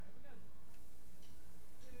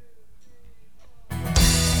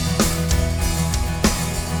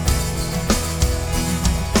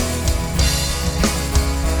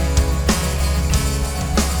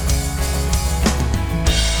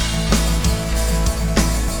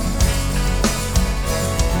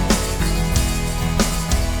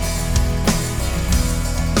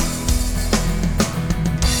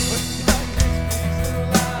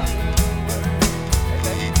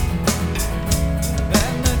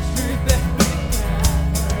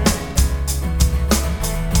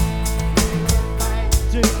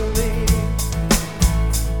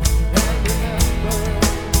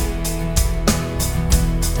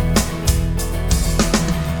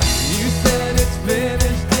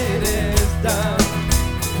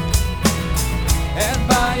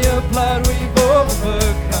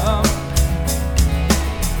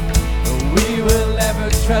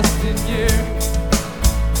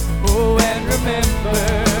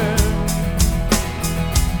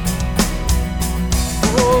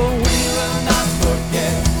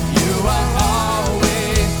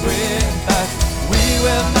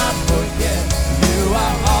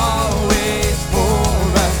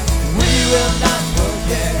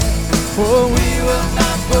Oh, we will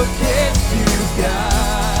not forget you,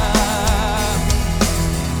 God.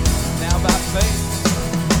 Now by faith,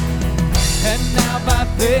 and now by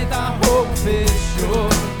faith our hope is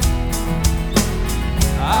sure.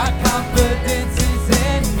 Our confidence is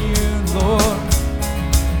in you, Lord.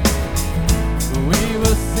 We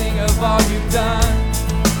will sing of all you've done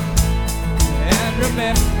and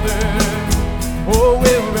remember, oh,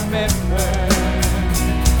 we'll remember.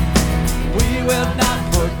 We will not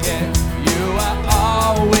forget, you are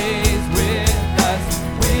always with us.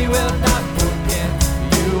 We will not forget,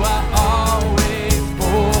 you are always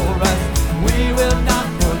for us. We will not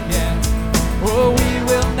forget, oh, we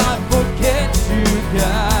will not forget you,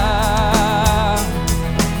 God.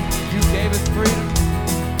 You gave us freedom.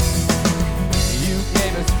 You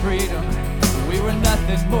gave us freedom. We were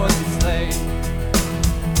nothing more than slaves.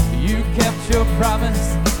 You kept your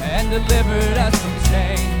promise and delivered us from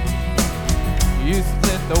shame. You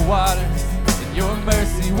split the waters and your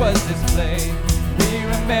mercy was displayed. We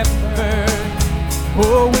remember,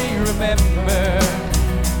 oh, we remember.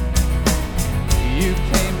 You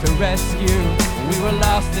came to rescue, we were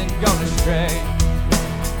lost and gone astray.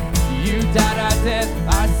 You died our death,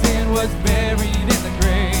 our sin was buried in the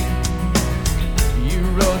grave. You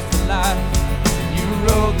rose to life, and you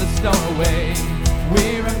rolled the stone away.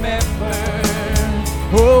 We remember,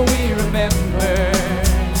 oh, we remember.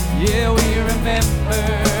 Yeah, we remember,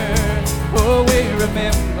 oh, we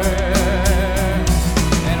remember.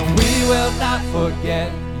 And we will not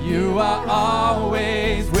forget, you are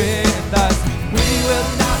always with us. We will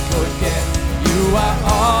not forget, you are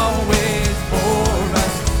always for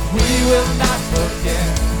us. We will not forget,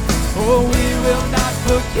 oh, we will not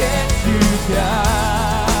forget you,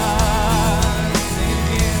 God. Sing it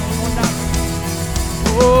again, we will not,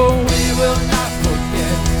 oh, we will not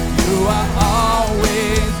forget, you are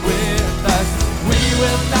always with us. We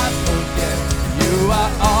will not forget, you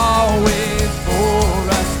are always for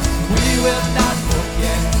us. We will not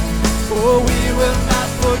forget, oh, we will not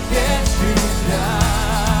forget you, God.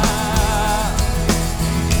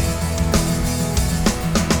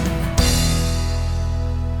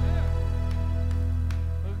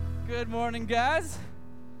 Good morning, guys.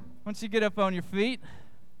 Once you get up on your feet,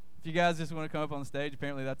 if you guys just want to come up on the stage,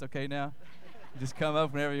 apparently that's okay now. Just come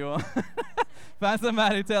up whenever you want. Find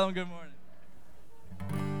somebody, tell them good morning.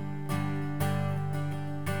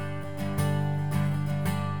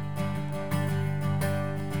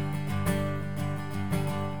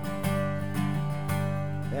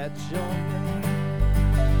 At your name,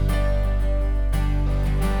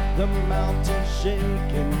 the mountains shake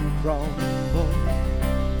and crumble.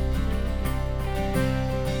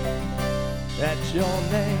 At your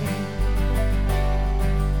name,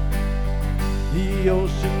 the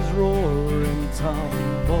oceans roar and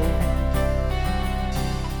tumble.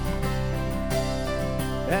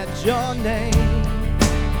 At your name,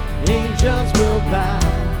 angels will bow,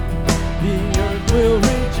 the earth will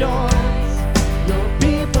rejoice, your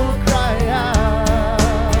people cry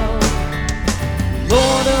out.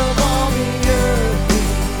 Lord of all the earth, we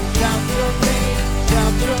shout your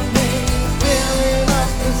name, filling up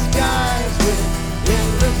the skies with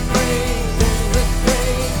endless praise, endless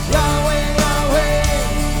praise. Yahweh, Yahweh,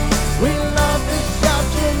 we love to shout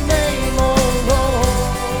your name, oh Lord.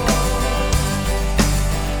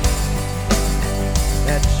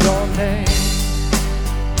 At your name,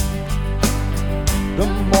 the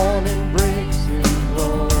morning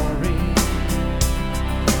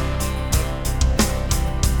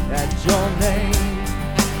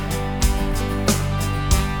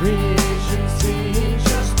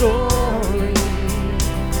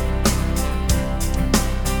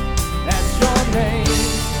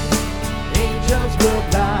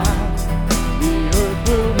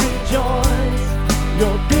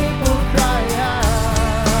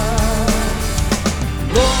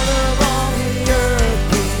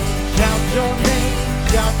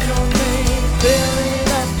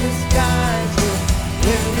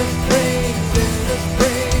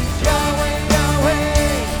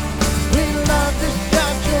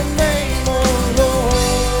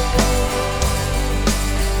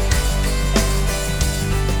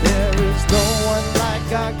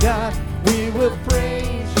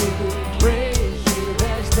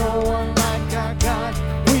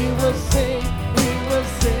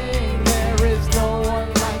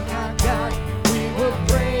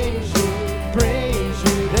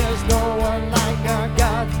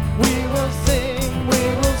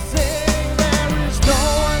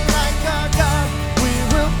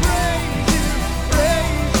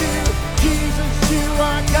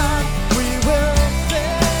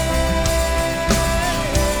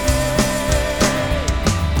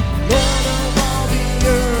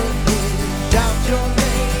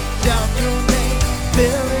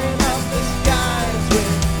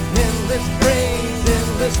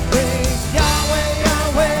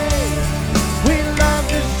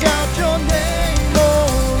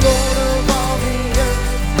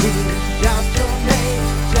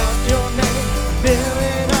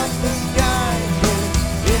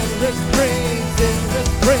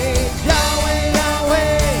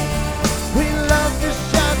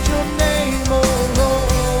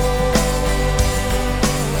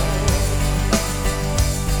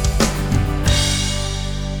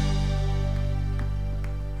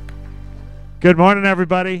Good morning,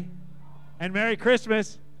 everybody, and Merry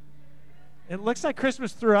Christmas. It looks like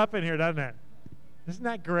Christmas threw up in here, doesn't it? Isn't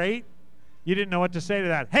that great? You didn't know what to say to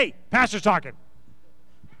that. Hey, pastor's talking.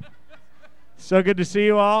 So good to see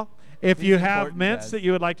you all. If you have mints that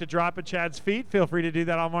you would like to drop at Chad's feet, feel free to do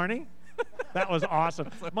that all morning. That was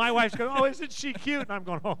awesome. My wife's going, oh, isn't she cute? And I'm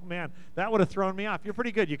going, oh, man, that would have thrown me off. You're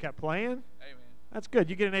pretty good. You kept playing. Amen. That's good.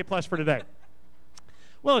 You get an A+ for today.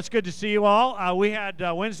 Well, it's good to see you all. We had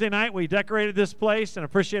Wednesday night. We decorated this place and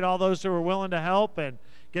appreciate all those who were willing to help and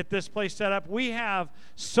get this place set up. We have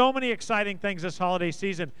so many exciting things this holiday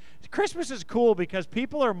season. Christmas is cool because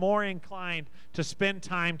people are more inclined to spend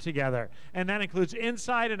time together, and that includes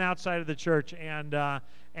inside and outside of the church.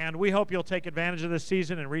 And we hope you'll take advantage of this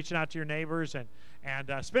season and reaching out to your neighbors and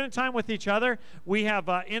spending time with each other. We have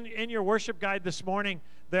in your worship guide this morning,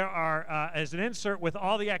 there are, as an insert with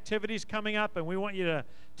all the activities coming up, and we want you to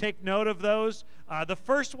take note of those. The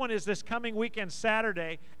first one is this coming weekend,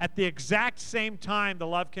 Saturday, at the exact same time the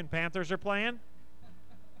Lovekin Panthers are playing.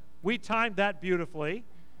 We timed that beautifully.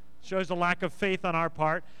 Shows a lack of faith on our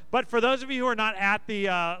part. But for those of you who are not at the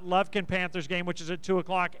Lovekin Panthers game, which is at 2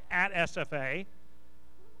 o'clock at SFA,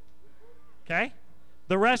 okay?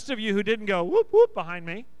 The rest of you who didn't go whoop, whoop behind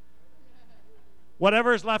me,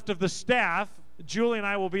 whatever is left of the staff, Julie and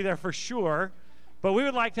I will be there for sure. But we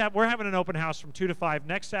would like to we're having an open house from 2 to 5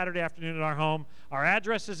 next Saturday afternoon at our home. Our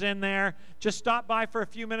address is in there. Just stop by for a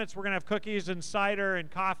few minutes. We're going to have cookies and cider and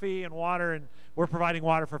coffee and water, and we're providing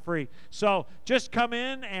water for free. So just come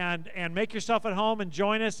in and make yourself at home and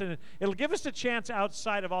join us. And it'll give us a chance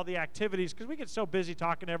outside of all the activities because we get so busy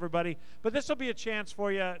talking to everybody. But this will be a chance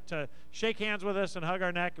for you to shake hands with us and hug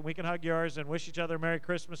our neck, and we can hug yours and wish each other Merry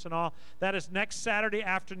Christmas and all. That is next Saturday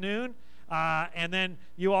afternoon. And then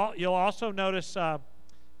you'll also notice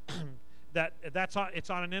it's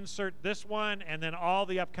on an insert, this one, and then all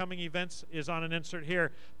the upcoming events is on an insert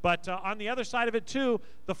here. But on the other side of it, too,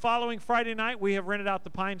 the following Friday night, we have rented out the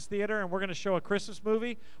Pines Theater, and we're going to show a Christmas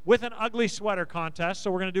movie with an ugly sweater contest, so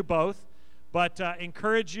we're going to do both. But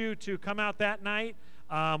encourage you to come out that night.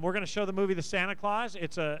 We're going to show the movie The Santa Claus.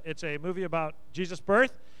 It's a movie about Jesus'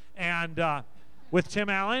 birth, and with Tim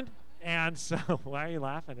Allen. And so, why are you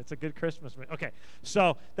laughing? It's a good Christmas movie. Okay,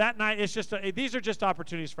 so that night, it's just these are just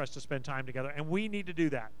opportunities for us to spend time together, and we need to do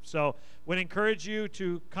that. So, would encourage you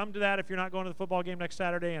to come to that if you're not going to the football game next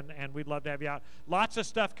Saturday, and we'd love to have you out. Lots of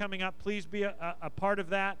stuff coming up. Please be a part of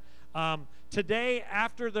that. Today,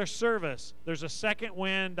 after their service, there's a second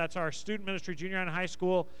wind. That's our student ministry, junior and high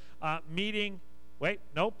school meeting. Wait,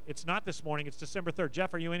 nope, it's not this morning. It's December 3rd.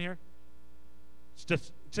 Jeff, are you in here?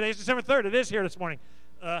 Today's December 3rd. It is here this morning.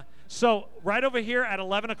 So right over here at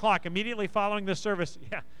 11 o'clock, immediately following this service,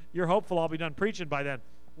 yeah, you're hopeful I'll be done preaching by then.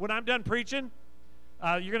 When I'm done preaching,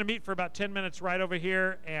 you're going to meet for about 10 minutes right over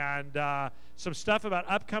here and some stuff about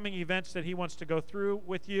upcoming events that he wants to go through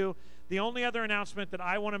with you. The only other announcement that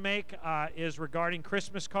I want to make is regarding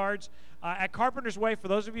Christmas cards. At Carpenter's Way, for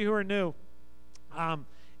those of you who are new,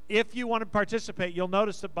 if you want to participate, you'll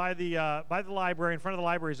notice that by the library, in front of the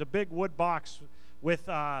library, is a big wood box with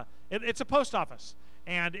it's a post office.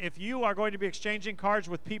 And if you are going to be exchanging cards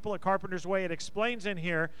with people at Carpenter's Way, it explains in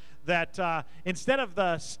here that instead of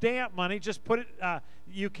the stamp money, just put it.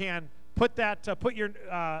 You can put your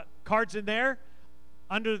cards in there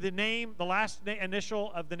under the name, the last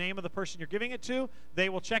initial of the name of the person you're giving it to. They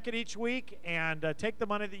will check it each week and take the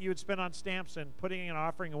money that you would spend on stamps and putting in an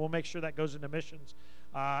offering, and we'll make sure that goes into missions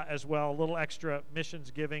as well. A little extra missions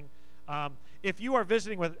giving. If you are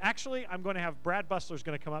visiting with, actually, I'm going to have Brad Bustler's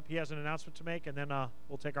going to come up. He has an announcement to make, and then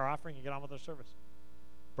we'll take our offering and get on with our service.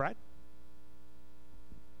 Brad?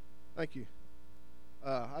 Thank you.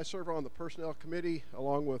 I serve on the Personnel Committee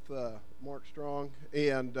along with Mark Strong,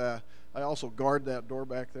 and I also guard that door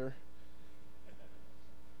back there.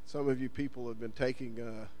 Some of you people have been taking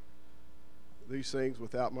these things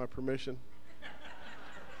without my permission.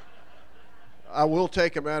 I will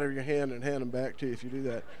take them out of your hand and hand them back to you if you do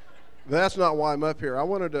that. But that's not why I'm up here. I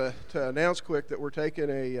wanted to announce quick that we're taking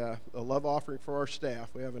a love offering for our staff.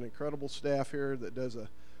 We have an incredible staff here that does a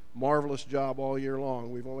marvelous job all year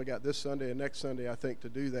long. We've only got this Sunday and next Sunday, I think, to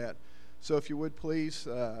do that. So if you would please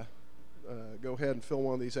go ahead and fill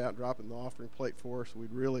one of these out and drop it in the offering plate for us.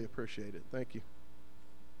 We'd really appreciate it. Thank you.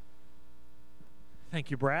 Thank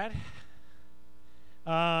you, Brad.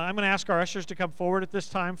 I'm going to ask our ushers to come forward at this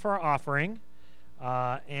time for our offering.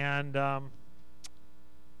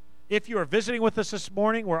 If you are visiting with us this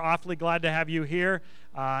morning, we're awfully glad to have you here,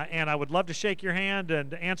 and I would love to shake your hand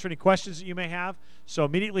and answer any questions that you may have. So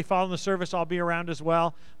immediately following the service, I'll be around as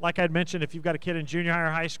well. Like I'd mentioned, if you've got a kid in junior high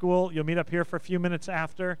or high school, you'll meet up here for a few minutes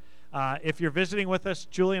after. If you're visiting with us,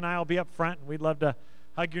 Julie and I will be up front, and we'd love to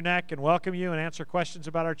hug your neck and welcome you and answer questions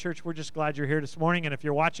about our church. We're just glad you're here this morning. And if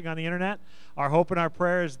you're watching on the internet, our hope and our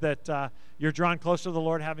prayer is that you're drawn closer to the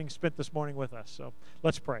Lord having spent this morning with us. So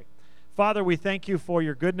let's pray. Father, we thank you for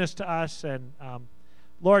your goodness to us. And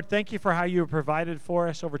Lord, thank you for how you have provided for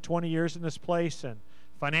us over 20 years in this place and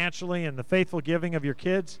financially and the faithful giving of your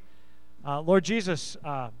kids. Lord Jesus,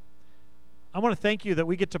 I want to thank you that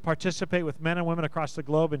we get to participate with men and women across the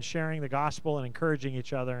globe in sharing the gospel and encouraging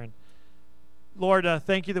each other. And Lord,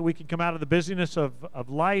 thank you that we can come out of the busyness of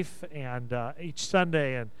life and each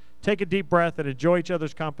Sunday and take a deep breath and enjoy each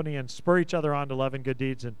other's company and spur each other on to love and good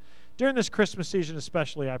deeds. And during this Christmas season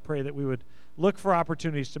especially, I pray that we would look for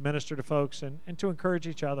opportunities to minister to folks and to encourage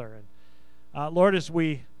each other. And Lord, as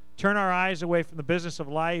we turn our eyes away from the business of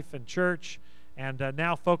life and church and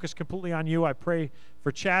now focus completely on you, I pray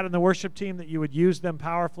for Chad and the worship team that you would use them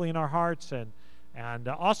powerfully in our hearts. And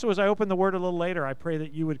also as I open the word a little later, I pray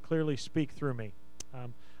that you would clearly speak through me.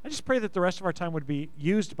 I just pray that the rest of our time would be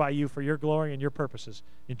used by you for your glory and your purposes.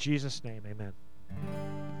 In Jesus' name, amen.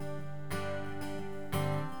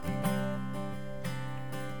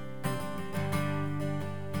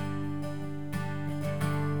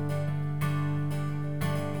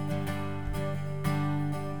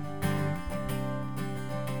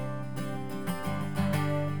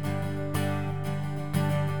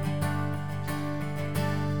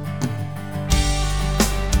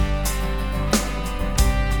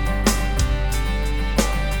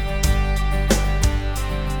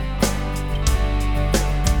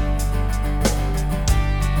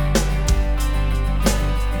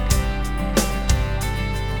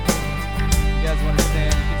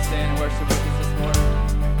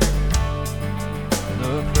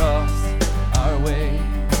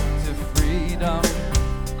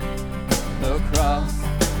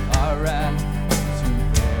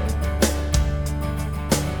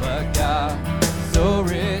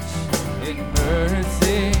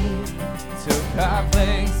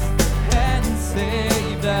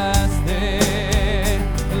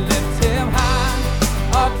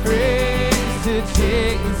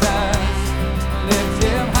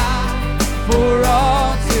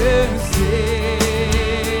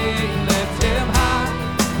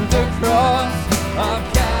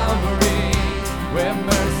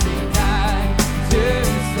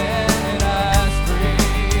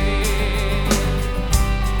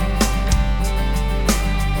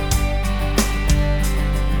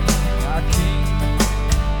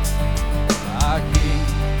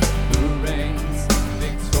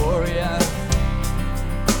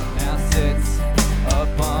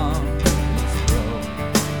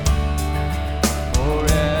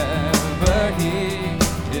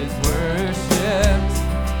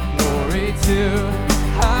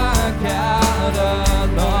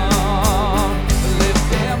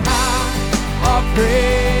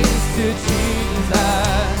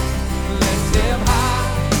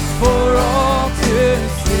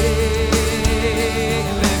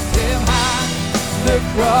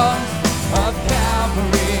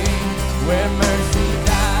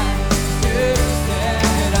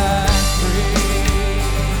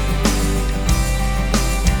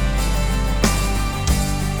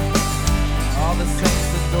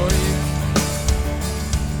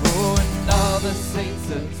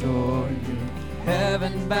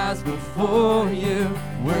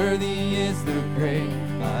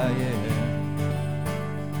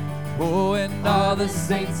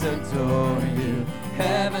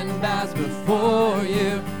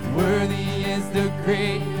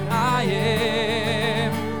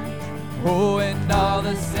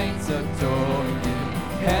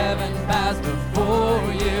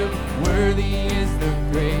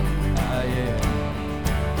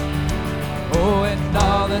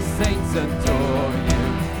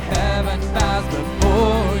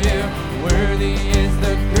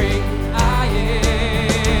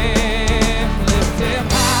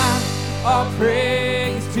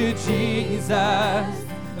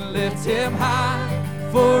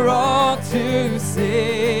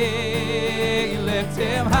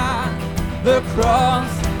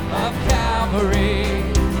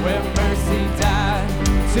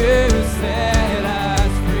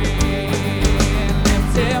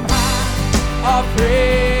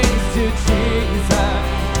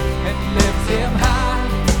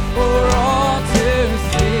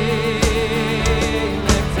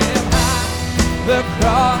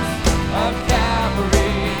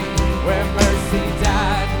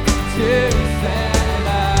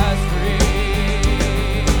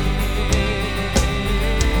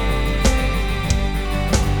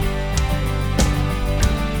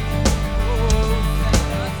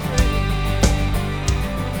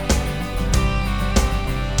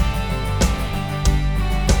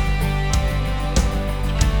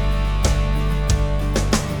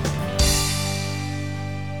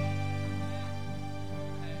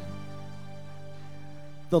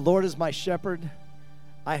 The Lord is my shepherd.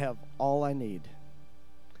 I have all I need.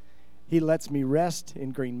 He lets me rest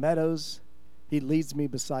in green meadows. He leads me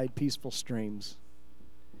beside peaceful streams.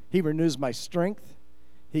 He renews my strength.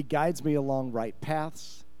 He guides me along right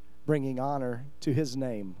paths, bringing honor to his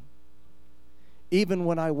name. Even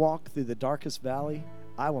when I walk through the darkest valley,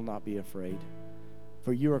 I will not be afraid,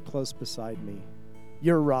 for you are close beside me.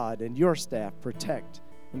 Your rod and your staff protect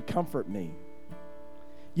and comfort me.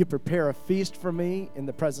 You prepare a feast for me in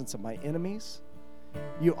the presence of my enemies.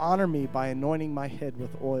 You honor me by anointing my head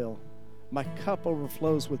with oil. My cup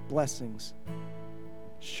overflows with blessings.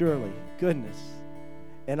 Surely goodness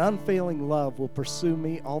and unfailing love will pursue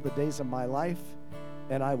me all the days of my life,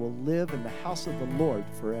 and I will live in the house of the Lord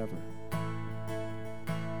forever.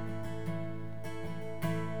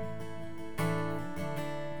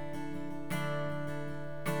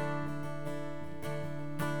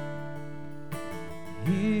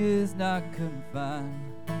 He is not confined,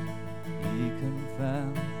 he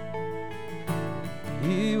confounds.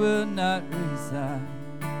 He will not resign,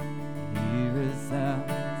 he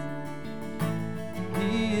resounds.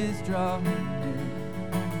 He is drawing near,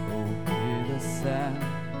 oh hear the sound,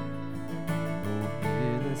 oh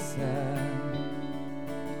hear the sound.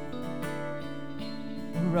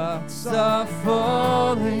 Rocks are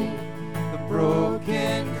falling, the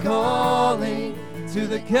broken calling to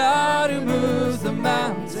the God who moves the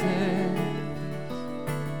mountains.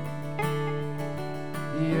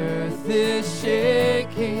 The earth is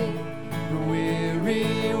shaking, the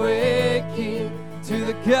weary waking to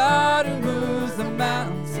the God who moves the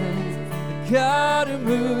mountains, the God who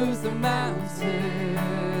moves the mountains.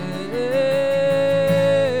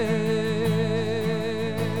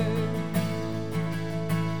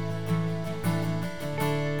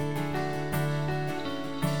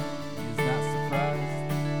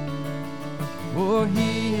 For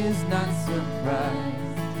he is not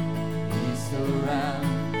surprised, he surrounds.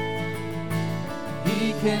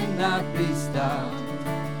 He cannot be stopped,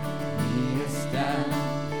 he astounds.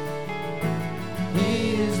 He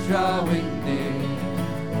is drawing near,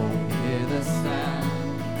 oh hear the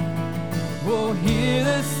sound, oh hear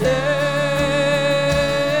the sound.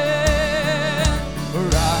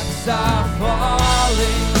 Rocks are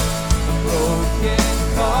falling, the broken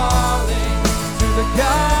calling to the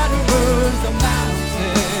God who moves the mountain.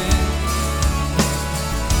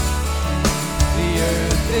 The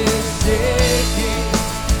earth is shaking,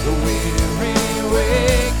 the weary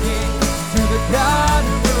waking to the God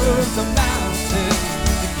who moves the mountain,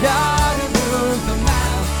 the God who moves the mountain.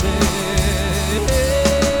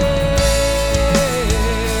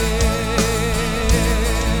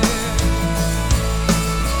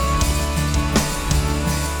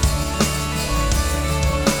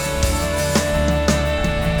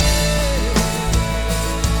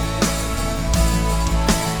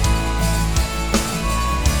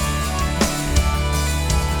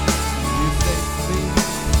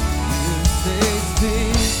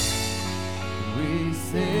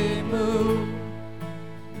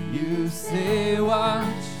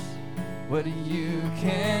 What you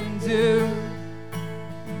can do.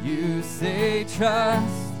 You say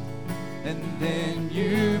trust, and then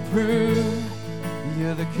you prove.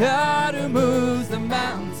 You're the God who moves the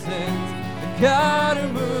mountains, the God who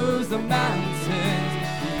moves the mountains.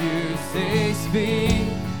 You say speak,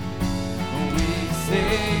 we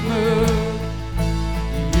say move.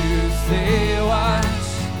 You say watch,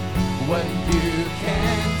 what you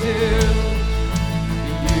can do.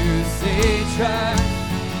 You say trust,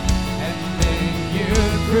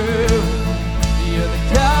 you're the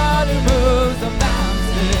God who moves the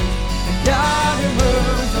mountain, the God who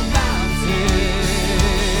moves the mountain.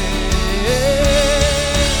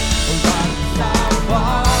 Rocks are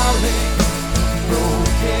falling,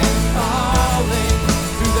 broken calling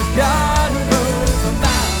to the God who moves the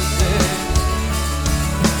mountain.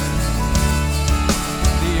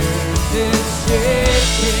 The earth is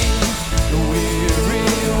shaking, the weary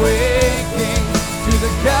waking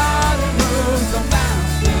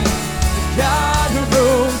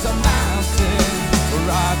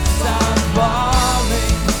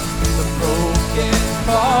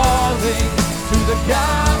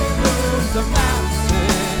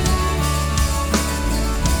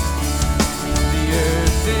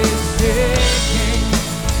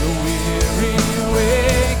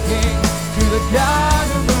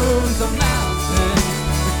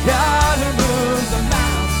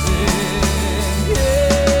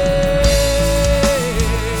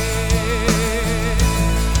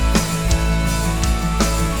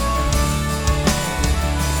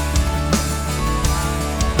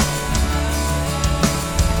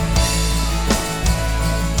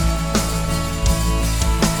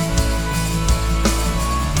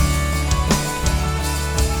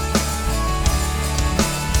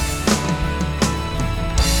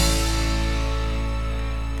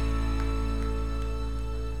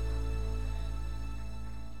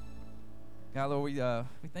God, Lord,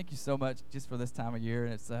 we thank you so much just for this time of year.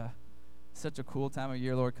 And it's such a cool time of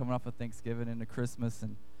year, Lord, coming off of Thanksgiving into Christmas.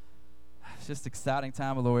 And it's just an exciting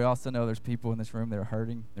time. But Lord, we also know there's people in this room that are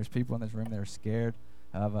hurting. There's people in this room that are scared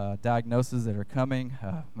of diagnoses that are coming,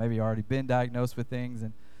 maybe already been diagnosed with things.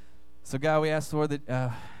 And so, God, we ask, Lord,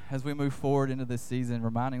 that as we move forward into this season,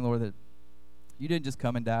 reminding, Lord, that you didn't just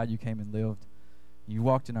come and died, you came and lived. You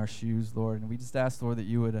walked in our shoes, Lord. And we just ask, Lord, that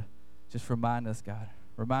you would just remind us, God.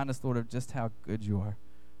 Remind us, Lord, of just how good you are.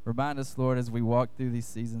 Remind us, Lord, as we walk through these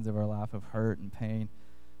seasons of our life of hurt and pain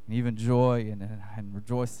and even joy and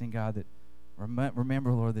rejoicing, God, that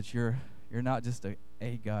remember, Lord, that you're not just a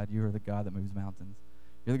God. You are the God that moves mountains.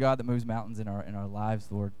 You're the God that moves mountains in our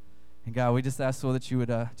lives, Lord. And, God, we just ask, Lord, that you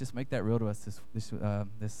would just make that real to us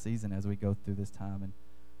this season as we go through this time. And,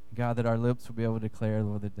 God, that our lips will be able to declare,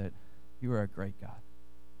 Lord, that you are a great God.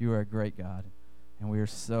 You are a great God. And we are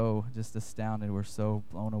so just astounded. We're so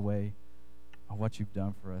blown away by what you've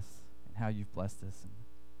done for us and how you've blessed us. And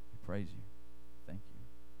we praise you. Thank you.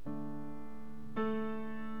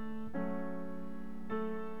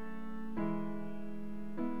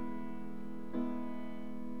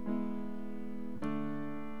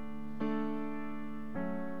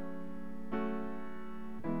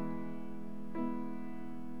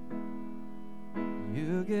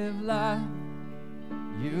 You give life.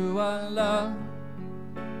 You are love.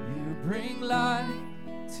 You bring light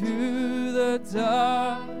to the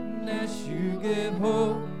darkness. You give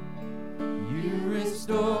hope. You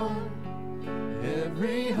restore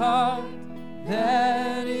every heart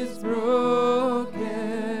that is broken.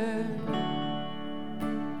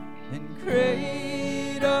 And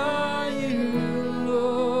great are you,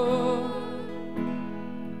 Lord.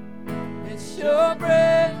 It's your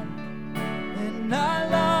breath in our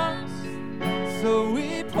lungs, so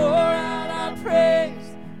we pour out our praise.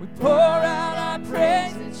 We pour out our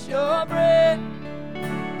praise. It's your breath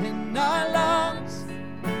in our lungs,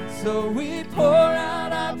 so we pour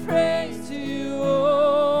out our praise to you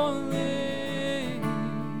only.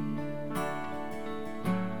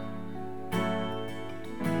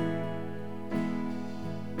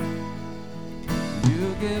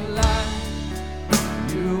 You give life.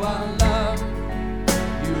 You are love.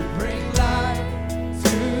 You bring light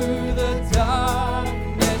to the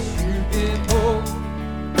darkness. You give hope.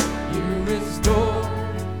 You restore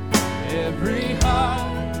every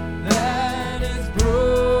heart that is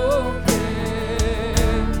broken.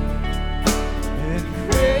 And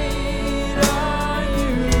great are you,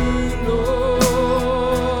 Lord.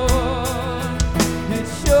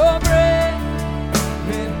 It's your breath in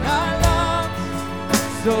our lungs,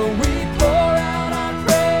 so we pour out our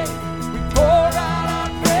praise. We pour out our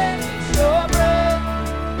praise. It's your breath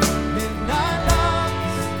in our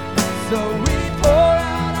lungs, so we pour out our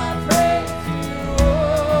praise to you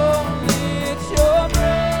only. It's your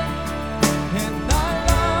breath in our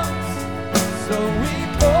lungs, so we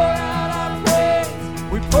pour out our praise.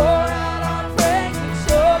 We pour out our praise. It's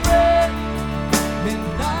your breath in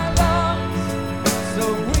our lungs, so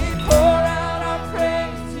we pour out our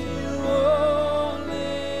praise to you only.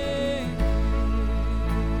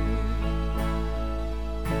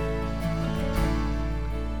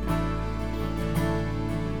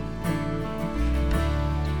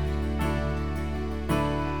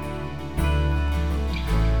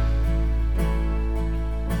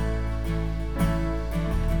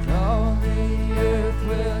 All the earth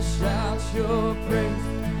will shout your praise.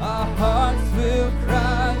 Our hearts will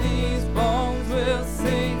cry. These bones will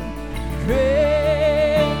sing.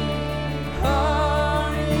 Great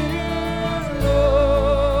are you,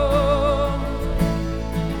 Lord.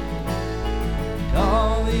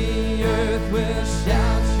 All the earth will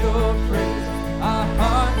shout your praise. Our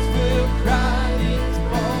hearts will cry. These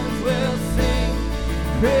bones will sing.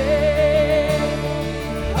 Great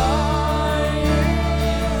are you,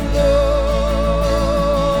 Lord.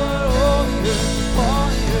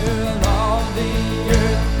 All the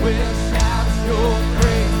earth will shout your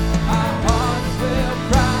praise. Our hearts will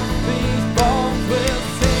cry. These bones will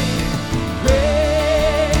sing.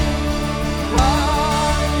 Great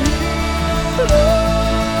are you, Lord.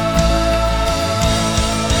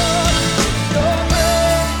 Your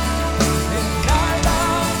breath in our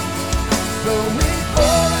lungs, so we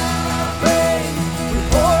pour out our praise. We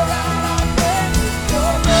pour out our praise.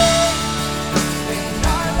 Your breath in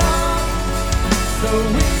our lungs, so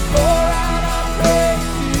we pour out our praise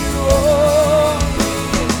to you only.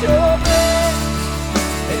 It's your breath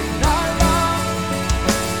in our lungs,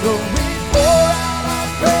 so we pour out our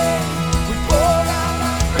praise. We pour out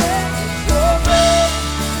our praise. It's your breath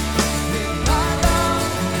in our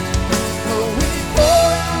lungs, so we pour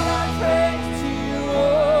out our praise to you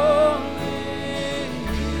only.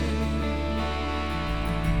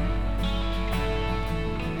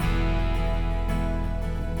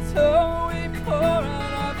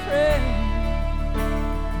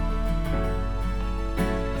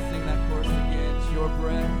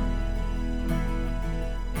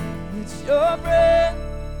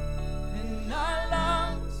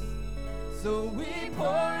 So we pour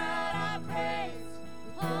out our praise.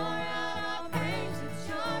 Pour out our praise, it's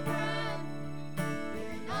your breath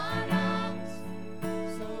in our lungs.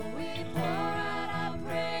 So we pour out our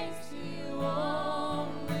praise to you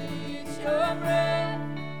only. It's your breath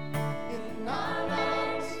in our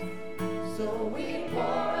lungs. So we pour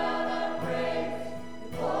out our praise.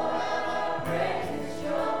 Pour out our praise, it's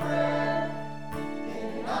your breath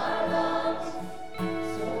in our lungs.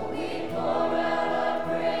 So we pour out our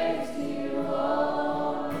praise to you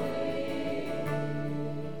only.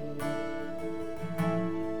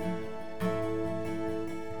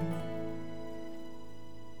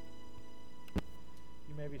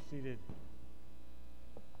 You may be seated.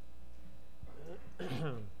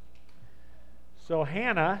 So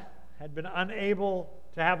Hannah had been unable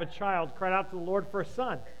to have a child, cried out to the Lord for a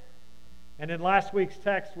son. And in last week's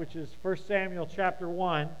text, which is 1 Samuel chapter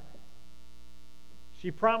 1,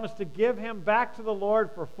 she promised to give him back to the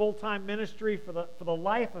Lord for full-time ministry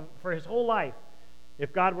for his whole life,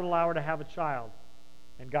 if God would allow her to have a child.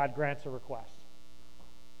 And God grants her request.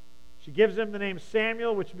 She gives him the name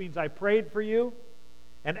Samuel, which means I prayed for you.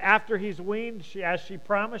 And after he's weaned, as she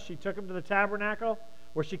promised, she took him to the tabernacle,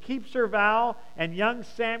 where she keeps her vow, and young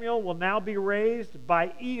Samuel will now be raised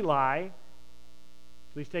by Eli.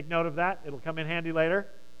 Please take note of that. It'll come in handy later.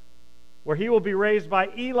 Where he will be raised by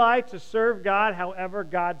Eli to serve God however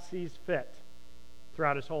God sees fit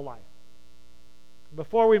throughout his whole life.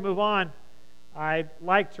 Before we move on, I'd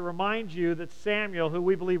like to remind you that Samuel, who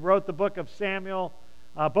we believe wrote the book of Samuel,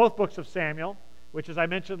 both books of Samuel, which, as I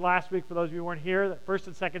mentioned last week, for those of you who weren't here, that 1st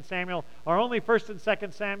and 2nd Samuel are only 1st and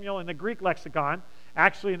 2nd Samuel in the Greek lexicon.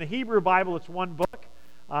 Actually, in the Hebrew Bible, it's one book.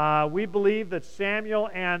 We believe that Samuel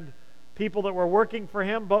and people that were working for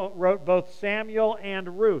him wrote both Samuel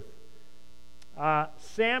and Ruth.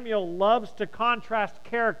 Samuel loves to contrast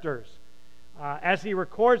characters as he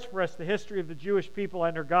records for us the history of the Jewish people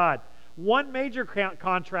under God. One major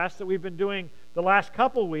contrast that we've been doing the last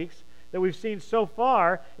couple weeks that we've seen so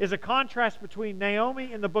far is a contrast between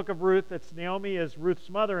Naomi in the book of Ruth, that's Naomi is Ruth's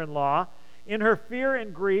mother-in-law, in her fear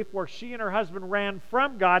and grief where she and her husband ran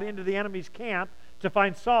from God into the enemy's camp to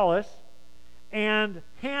find solace, and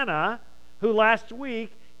Hannah, who last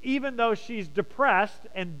week, even though she's depressed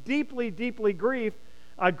and deeply, deeply grieved,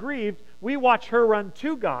 we watch her run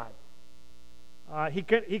to God.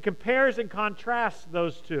 He compares and contrasts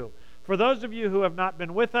those two. For those of you who have not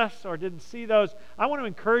been with us or didn't see those, I want to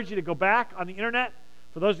encourage you to go back on the internet.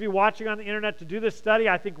 For those of you watching on the internet to do this study,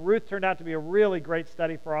 I think Ruth turned out to be a really great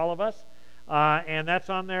study for all of us. And that's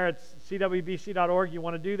on there. It's cwbc.org. You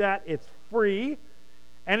want to do that. It's free.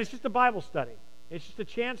 And it's just a Bible study. It's just a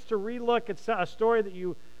chance to relook at a story that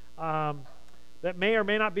you that may or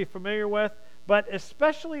may not be familiar with. But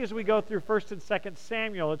especially as we go through 1st and 2nd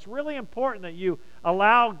Samuel, it's really important that you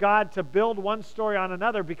allow God to build one story on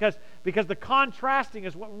another because the contrasting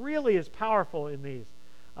is what really is powerful in these.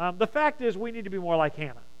 The fact is we need to be more like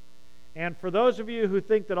Hannah. And for those of you who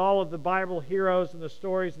think that all of the Bible heroes and the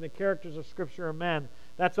stories and the characters of Scripture are men,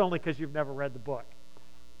 that's only because you've never read the book.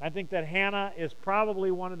 I think that Hannah is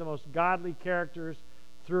probably one of the most godly characters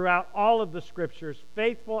throughout all of the Scriptures,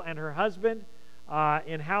 faithful, and her husband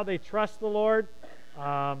in how they trust the Lord.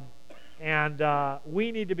 And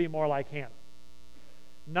we need to be more like Hannah.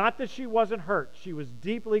 Not that she wasn't hurt. She was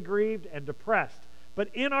deeply grieved and depressed. But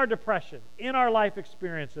in our depression, in our life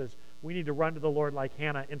experiences, we need to run to the Lord like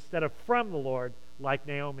Hannah instead of from the Lord like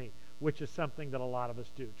Naomi, which is something that a lot of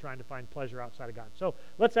us do, trying to find pleasure outside of God. So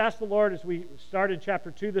let's ask the Lord as we start in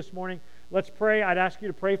chapter 2 this morning. Let's pray. I'd ask you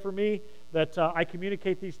to pray for me that I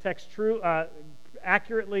communicate these texts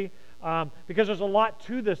accurately because there's a lot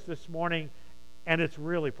to this morning, and it's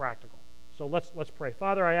really practical. So let's pray.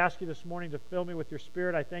 Father, I ask you this morning to fill me with your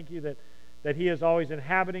Spirit. I thank you that He is always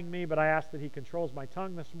inhabiting me, but I ask that He controls my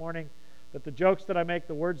tongue this morning, that the jokes that I make,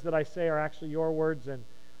 the words that I say are actually your words. And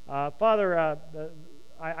Father,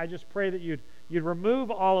 I just pray that you'd remove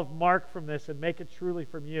all of Mark from this and make it truly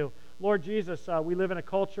from you. Lord Jesus, we live in a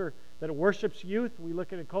culture that worships youth. We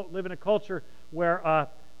live in a culture where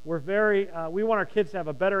we want our kids to have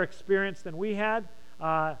a better experience than we had,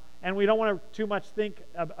 and we don't want to too much think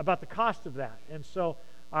about the cost of that. And so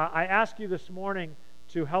I ask you this morning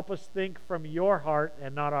to help us think from your heart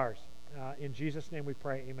and not ours. In Jesus' name we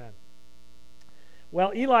pray, amen.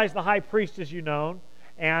 Well, Eli's the high priest, as you know,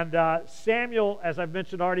 and Samuel, as I've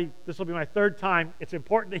mentioned already, this will be my third time. It's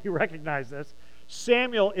important that you recognize this.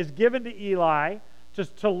 Samuel is given to Eli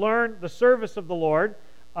to learn the service of the Lord.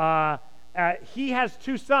 He has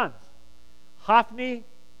two sons, Hophni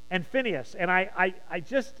and Phinehas, and I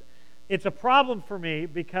just, it's a problem for me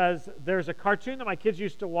because there's a cartoon that my kids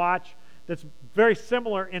used to watch that's very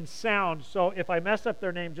similar in sound. So if I mess up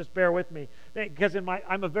their name, just bear with me. Because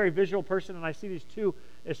I'm a very visual person, and I see these two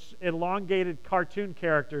elongated cartoon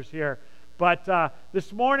characters here. But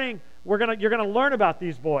this morning, you're gonna learn about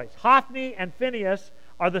these boys. Hophni and Phinehas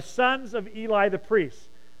are the sons of Eli the priest.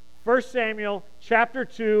 1 Samuel chapter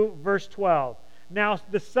 2, verse 12. Now,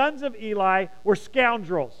 the sons of Eli were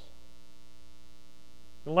scoundrels.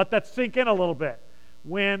 Let that sink in a little bit.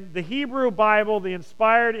 When the Hebrew Bible, the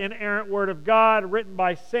inspired, inerrant Word of God, written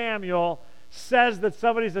by Samuel, says that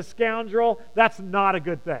somebody's a scoundrel, that's not a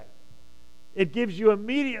good thing. It gives you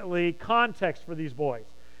immediately context for these boys.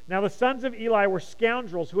 Now, the sons of Eli were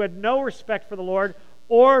scoundrels who had no respect for the Lord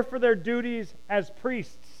or for their duties as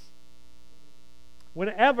priests.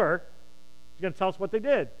 Whenever, he's going to tell us what they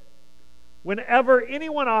did. Whenever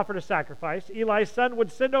anyone offered a sacrifice, Eli's son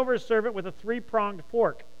would send over his servant with a three-pronged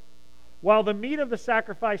fork. While the meat of the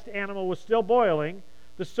sacrificed animal was still boiling,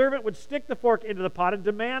 the servant would stick the fork into the pot and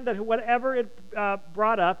demand that whatever it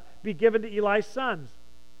brought up be given to Eli's sons.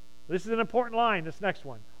 This is an important line, this next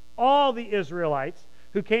one. All the Israelites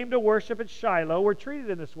who came to worship at Shiloh were treated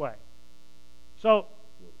in this way. So,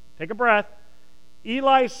 take a breath.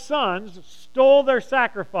 Eli's sons stole their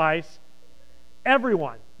sacrifice.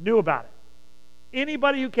 Everyone knew about it.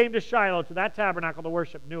 Anybody who came to Shiloh, to that tabernacle to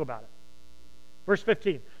worship, knew about it. Verse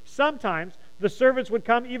 15. Sometimes the servants would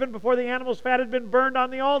come even before the animal's fat had been burned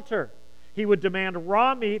on the altar. He would demand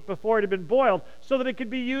raw meat before it had been boiled so that it could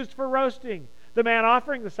be used for roasting. The man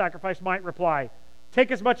offering the sacrifice might reply,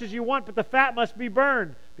 "Take as much as you want, but the fat must be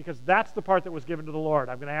burned," because that's the part that was given to the Lord.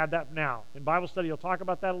 I'm going to add that now. In Bible study, you'll talk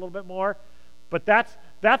about that a little bit more. But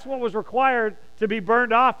that's what was required to be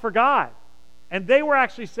burned off for God. And they were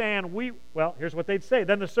actually saying, here's what they'd say.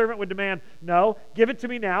 Then the servant would demand, "No, give it to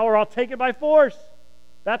me now or I'll take it by force."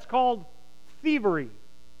 That's called thievery.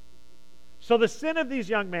 So the sin of these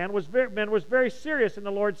young men was very serious in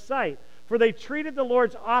the Lord's sight, for they treated the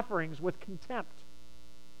Lord's offerings with contempt.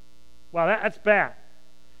 Well, that's bad.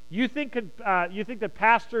 You think that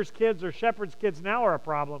pastors' kids or shepherds' kids now are a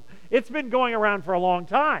problem. It's been going around for a long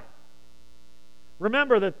time.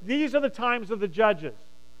 Remember that these are the times of the judges.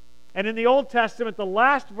 And in the Old Testament, the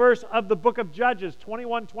last verse of the book of Judges,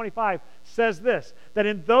 21:25, says this, that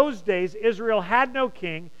in those days Israel had no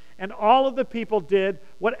king, and all of the people did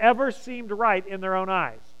whatever seemed right in their own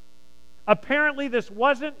eyes. Apparently, this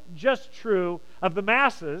wasn't just true of the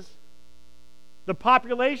masses, the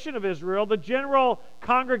population of Israel, the general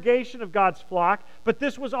congregation of God's flock, but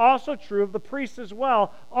this was also true of the priests as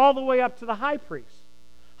well, all the way up to the high priest.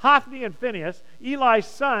 Hophni and Phinehas, Eli's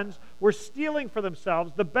sons, were stealing for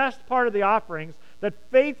themselves the best part of the offerings that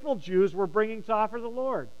faithful Jews were bringing to offer the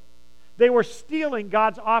Lord. They were stealing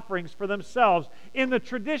God's offerings for themselves in the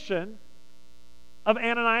tradition of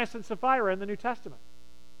Ananias and Sapphira in the New Testament.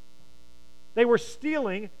 They were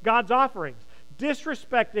stealing God's offerings,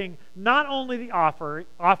 disrespecting not only the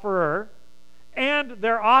offerer and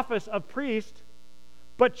their office of priest,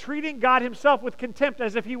 but treating God himself with contempt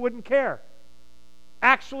as if he wouldn't care.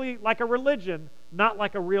 Actually, like a religion, not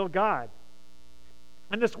like a real God.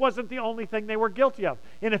 And this wasn't the only thing they were guilty of.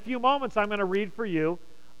 In a few moments, I'm going to read for you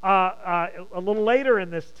a little later in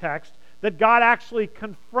this text that God actually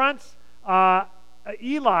confronts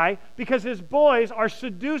Eli because his boys are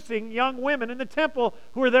seducing young women in the temple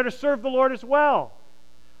who are there to serve the Lord as well.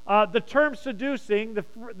 The term seducing,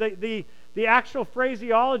 the actual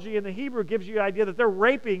phraseology in the Hebrew gives you the idea that they're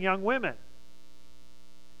raping young women.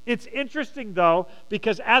 It's interesting, though,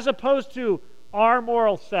 because as opposed to our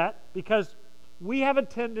moral set, because we have a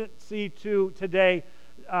tendency to today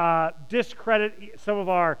discredit some of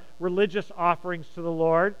our religious offerings to the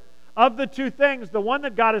Lord. Of the two things, the one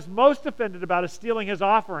that God is most offended about is stealing his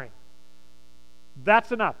offering.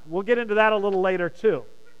 That's enough. We'll get into that a little later, too.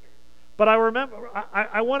 But I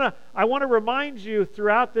want to remind you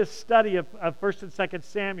throughout this study of 1 and 2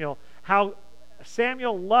 Samuel how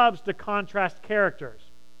Samuel loves to contrast characters.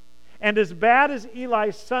 And as bad as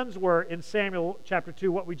Eli's sons were in Samuel chapter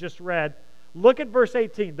 2, what we just read, look at verse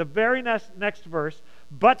 18, the very next verse,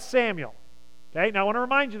 but Samuel. Okay, now I want to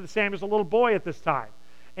remind you that Samuel's a little boy at this time.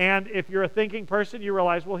 And if you're a thinking person, you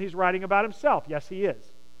realize, well, he's writing about himself. Yes, he is.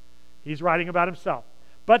 He's writing about himself.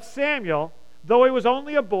 But Samuel, though he was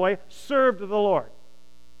only a boy, served the Lord.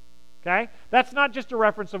 Okay? That's not just a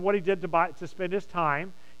reference of what he did to spend his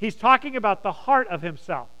time. He's talking about the heart of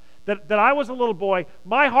himself. That I was a little boy,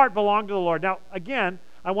 my heart belonged to the Lord. Now, again,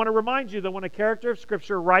 I want to remind you that when a character of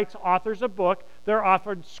Scripture writes, authors a book, there are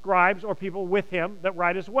often scribes or people with him that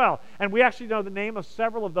write as well. And we actually know the name of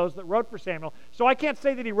several of those that wrote for Samuel. So I can't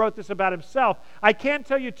say that he wrote this about himself. I can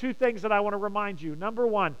tell you two things that I want to remind you. Number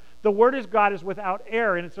one, The Word of God is without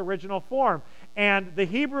error in its original form. And the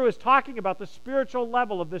Hebrew is talking about the spiritual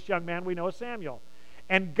level of this young man we know as Samuel.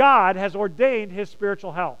 And God has ordained his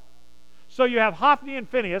spiritual health. So you have Hophni and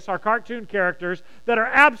Phinehas, our cartoon characters, that are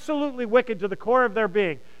absolutely wicked to the core of their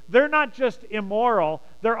being. They're not just immoral,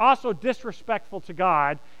 they're also disrespectful to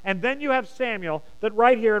God. And then you have Samuel, that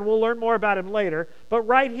right here, and we'll learn more about him later, but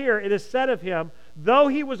right here it is said of him, though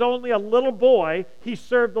he was only a little boy, he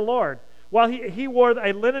served the Lord. While he wore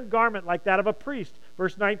a linen garment like that of a priest.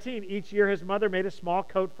 Verse 19, each year his mother made a small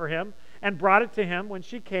coat for him and brought it to him when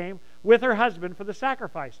she came with her husband for the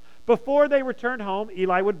sacrifice. Before they returned home,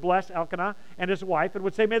 Eli would bless Elkanah and his wife and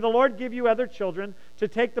would say, may the Lord give you other children to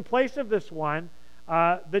take the place of this one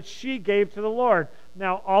that she gave to the Lord.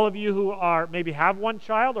 Now, all of you who are maybe have one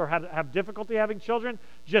child or have difficulty having children,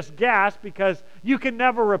 just gasp, because you can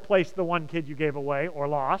never replace the one kid you gave away or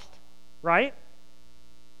lost, right?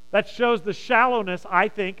 That shows the shallowness, I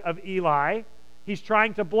think, of Eli. He's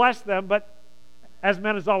trying to bless them, but as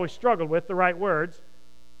men has always struggled with, the right words.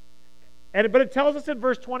 But it tells us in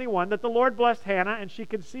verse 21 that the Lord blessed Hannah, and she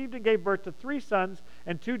conceived and gave birth to 3 sons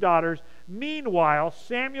and 2 daughters. Meanwhile,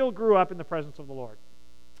 Samuel grew up in the presence of the Lord.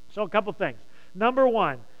 So a couple things. Number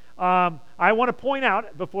one, I want to point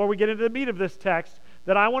out, before we get into the meat of this text,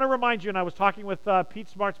 that I want to remind you, and I was talking with Pete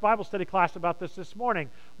Smart's Bible study class about this morning,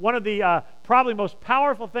 one of the probably most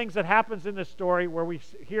powerful things that happens in this story where we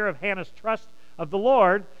hear of Hannah's trust of the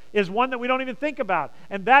Lord is one that we don't even think about,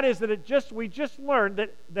 and that is that we just learned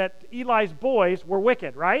that Eli's boys were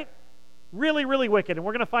wicked, right? Really, really wicked, and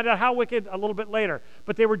we're going to find out how wicked a little bit later,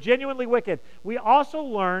 but they were genuinely wicked. We also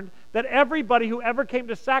learned that everybody who ever came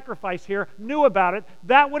to sacrifice here knew about it.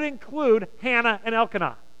 That would include Hannah and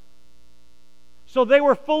Elkanah. So they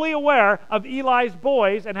were fully aware of Eli's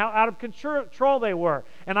boys and how out of control they were.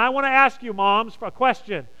 And I want to ask you, moms, for a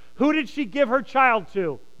question. Who did she give her child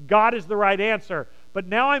to? God is the right answer. But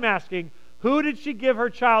now I'm asking, who did she give her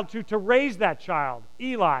child to raise that child?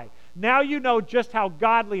 Eli. Now you know just how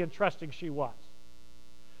godly and trusting she was.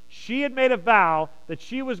 She had made a vow that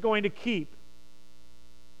she was going to keep,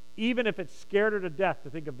 even if it scared her to death to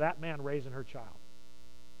think of that man raising her child.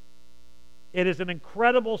 It is an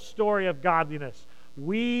incredible story of godliness.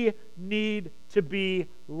 We need to be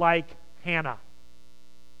like Hannah.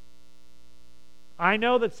 I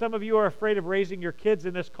know that some of you are afraid of raising your kids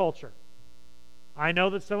in this culture. I know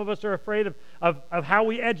that some of us are afraid of how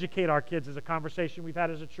we educate our kids as a conversation we've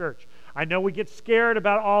had as a church. I know we get scared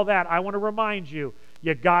about all that. I want to remind you,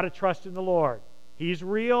 you got to trust in the Lord. He's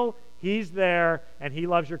real, He's there, and He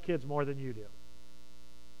loves your kids more than you do.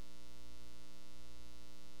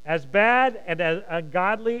 As bad and as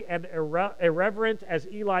ungodly and irreverent as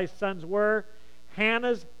Eli's sons were,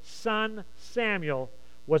 Hannah's son Samuel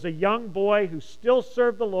was a young boy who still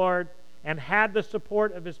served the Lord and had the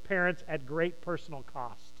support of his parents at great personal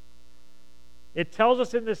cost. It tells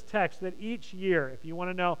us in this text that each year, if you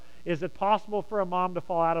want to know, is it possible for a mom to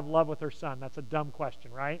fall out of love with her son? That's a dumb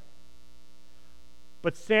question, right?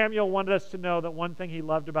 But Samuel wanted us to know that one thing he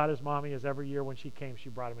loved about his mommy is every year when she came, she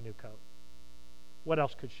brought him a new coat. What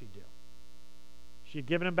else could she do? She had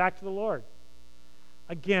given him back to the Lord.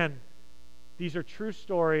 Again, these are true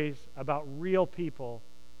stories about real people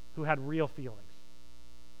who had real feelings.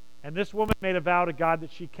 And this woman made a vow to God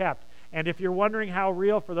that she kept. And if you're wondering how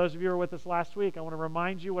real, for those of you who were with us last week, I want to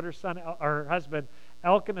remind you what her husband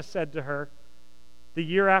Elkanah said to her the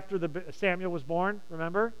year after Samuel was born,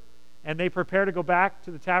 remember? And they prepare to go back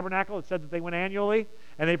to the tabernacle. It said that they went annually,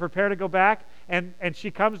 and they prepare to go back. And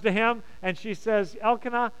she comes to him, and she says,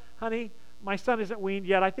 Elkanah, honey, my son isn't weaned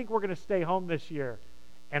yet. I think we're going to stay home this year.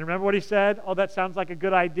 And remember what he said? Oh, that sounds like a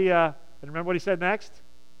good idea. And remember what he said next?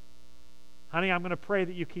 Honey, I'm going to pray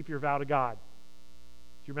that you keep your vow to God. Do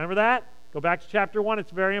you remember that? Go back to chapter 1.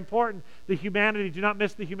 It's very important. The humanity, do not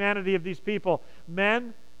miss the humanity of these people.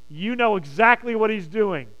 Men, you know exactly what he's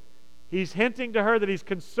doing. He's hinting to her that he's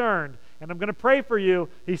concerned. And I'm going to pray for you.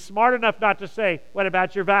 He's smart enough not to say, what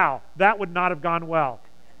about your vow? That would not have gone well.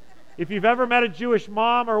 If you've ever met a Jewish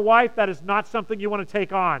mom or wife, that is not something you want to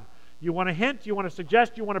take on. You want to hint, you want to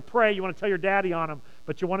suggest, you want to pray, you want to tell your daddy on him,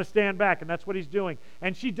 but you want to stand back, and that's what he's doing.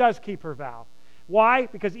 And she does keep her vow. Why?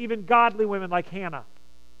 Because even godly women like Hannah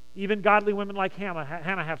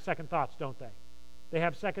have second thoughts, don't they? They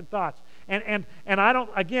have second thoughts. And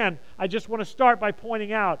I just want to start by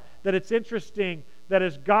pointing out that it's interesting that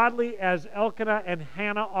as godly as Elkanah and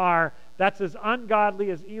Hannah are, that's as ungodly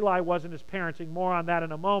as Eli was in his parenting. More on that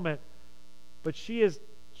in a moment. But she has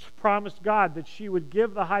promised God that she would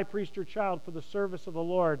give the high priest her child for the service of the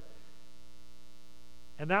Lord.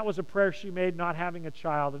 And that was a prayer she made not having a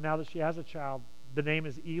child. And now that she has a child, the name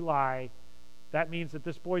is Eli, that means that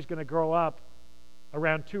this boy's going to grow up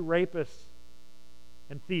around 2 rapists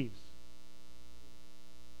and thieves.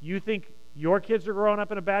 You think your kids are growing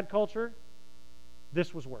up in a bad culture?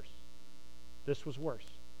 This was worse. This was worse.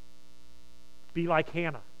 Be like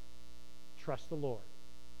Hannah. Trust the Lord.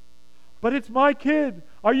 But it's my kid.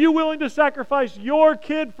 Are you willing to sacrifice your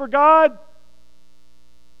kid for God?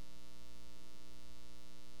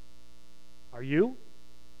 Are you?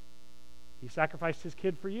 He sacrificed his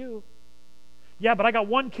kid for you. Yeah, but I got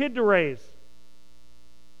 1 kid to raise.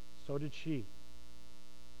 So did she.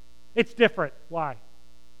 It's different. Why?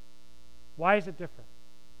 Why is it different?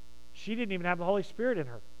 She didn't even have the Holy Spirit in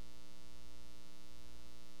her.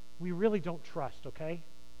 We really don't trust, okay?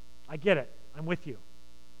 I get it. I'm with you.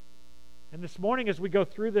 And this morning as we go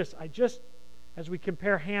through this, as we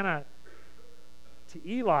compare Hannah to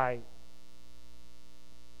Eli,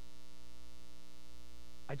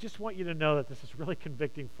 I just want you to know that this is really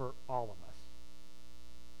convicting for all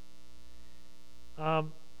of us.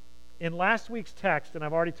 In last week's text, and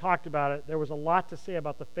I've already talked about it, there was a lot to say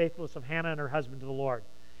about the faithfulness of Hannah and her husband to the Lord,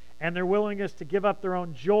 and their willingness to give up their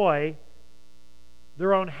own joy,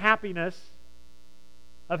 their own happiness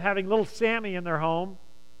of having little Sammy in their home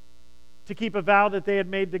to keep a vow that they had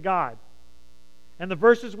made to God. And the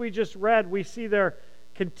verses we just read, we see their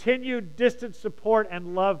continued distant support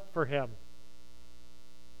and love for him.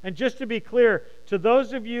 And just to be clear, to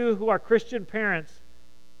those of you who are Christian parents,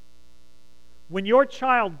 when your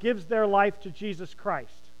child gives their life to Jesus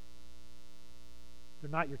Christ, they're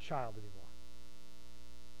not your child anymore.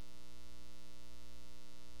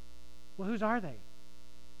 Well, whose are they?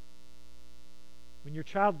 When your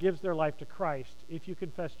child gives their life to Christ, if you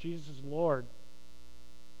confess Jesus as Lord,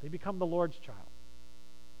 they become the Lord's child.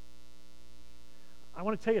 I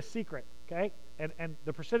want to tell you a secret, okay? And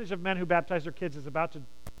the percentage of men who baptize their kids is about to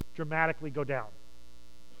dramatically go down.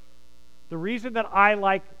 The reason that I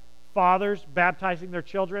like fathers baptizing their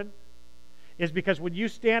children is because when you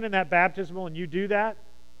stand in that baptismal and you do that,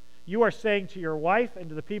 you are saying to your wife and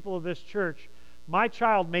to the people of this church, my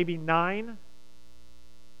child may be 9,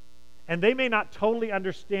 and they may not totally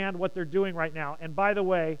understand what they're doing right now. And by the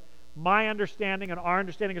way, my understanding and our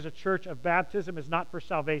understanding as a church of baptism is not for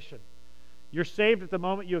salvation. You're saved at the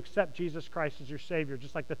moment you accept Jesus Christ as your Savior,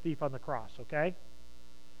 just like the thief on the cross, okay?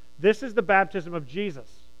 This is the baptism of Jesus.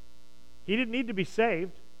 He didn't need to be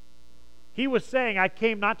saved. He was saying, I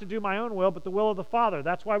came not to do my own will, but the will of the Father.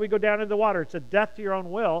 That's why we go down into the water. It's a death to your own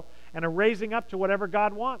will and a raising up to whatever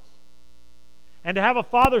God wants. And to have a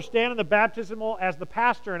father stand in the baptismal as the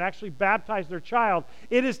pastor and actually baptize their child,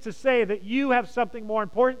 it is to say that you have something more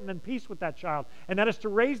important than peace with that child. And that is to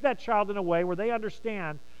raise that child in a way where they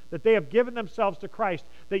understand that they have given themselves to Christ,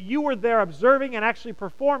 that you were there observing and actually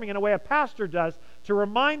performing in a way a pastor does to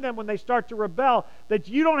remind them when they start to rebel that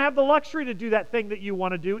you don't have the luxury to do that thing that you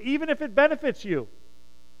want to do, even if it benefits you,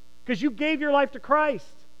 because you gave your life to Christ.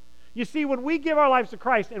 You see, when we give our lives to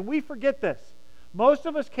Christ, and we forget this, most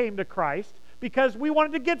of us came to Christ because we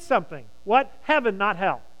wanted to get something. What? Heaven, not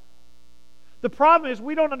hell. The problem is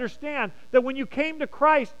we don't understand that when you came to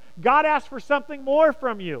Christ, God asked for something more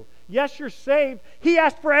from you. Yes, you're saved. He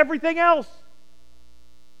asked for everything else.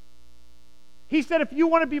 He said, if you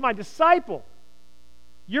want to be my disciple,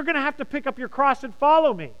 you're going to have to pick up your cross and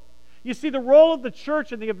follow me. You see, the role of the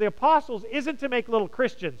church and of the apostles isn't to make little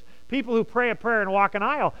Christians, people who pray a prayer and walk an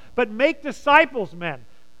aisle, but make disciples, men.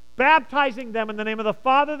 Baptizing them in the name of the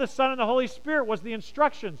Father, the Son, and the Holy Spirit was the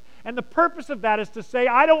instructions. And the purpose of that is to say,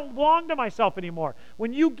 I don't belong to myself anymore.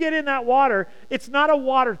 When you get in that water, it's not a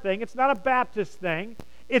water thing. It's not a Baptist thing.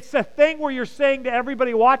 It's a thing where you're saying to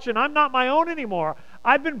everybody watching, I'm not my own anymore.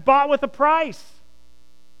 I've been bought with a price.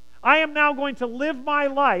 I am now going to live my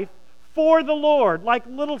life for the Lord, like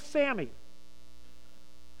little Sammy.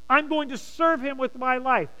 I'm going to serve Him with my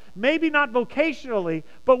life. Maybe not vocationally,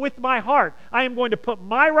 but with my heart. I am going to put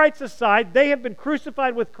my rights aside. They have been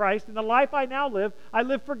crucified with Christ, and the life I now live, I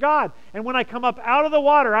live for God. And when I come up out of the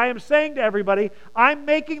water, I am saying to everybody, I'm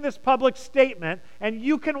making this public statement, and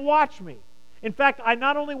you can watch me. In fact, I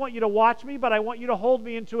not only want you to watch me, but I want you to hold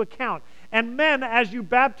me into account. And men, as you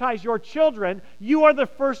baptize your children, you are the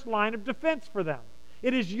first line of defense for them.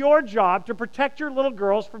 It is your job to protect your little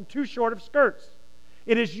girls from too short of skirts.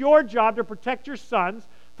 It is your job to protect your sons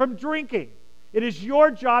from drinking. It is your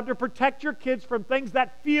job to protect your kids from things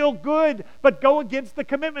that feel good but go against the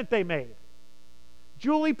commitment they made.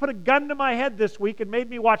 Julie put a gun to my head this week and made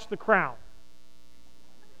me watch The Crown.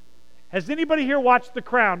 Has anybody here watched The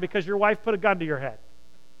Crown because your wife put a gun to your head?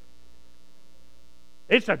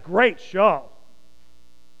 It's a great show.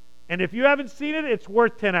 And if you haven't seen it, it's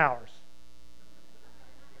worth 10 hours.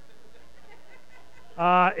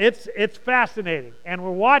 It's fascinating. And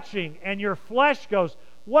we're watching, and your flesh goes,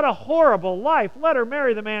 what a horrible life. Let her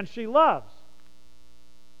marry the man she loves.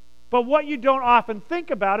 But what you don't often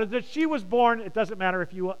think about is that she was born, it doesn't matter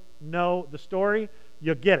if you know the story,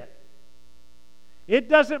 you get it. It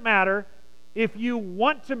doesn't matter if you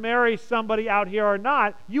want to marry somebody out here or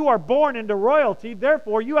not. You are born into royalty,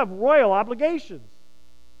 therefore you have royal obligations.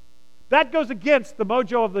 That goes against the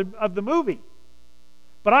mojo of the movie.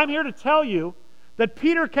 But I'm here to tell you that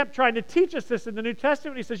Peter kept trying to teach us this in the New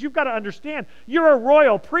Testament. He says, you've got to understand, you're a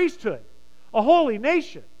royal priesthood, a holy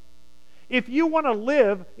nation. If you want to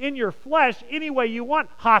live in your flesh any way you want,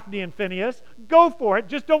 Hophni and Phinehas, go for it.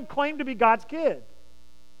 Just don't claim to be God's kid.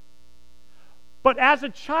 But as a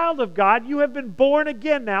child of God, you have been born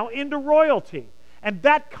again now into royalty. And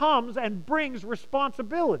that comes and brings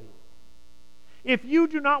responsibility. If you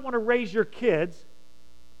do not want to raise your kids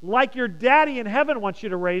like your daddy in heaven wants you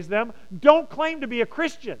to raise them, don't claim to be a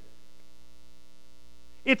Christian.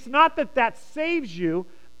 It's not that that saves you,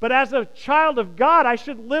 but as a child of God, I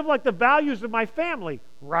should live like the values of my family,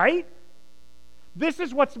 right? This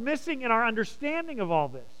is what's missing in our understanding of all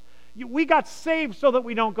this. We got saved so that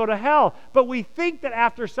we don't go to hell, but we think that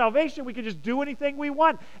after salvation we can just do anything we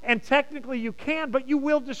want, and technically you can, but you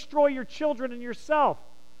will destroy your children and yourself.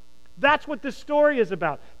 That's what this story is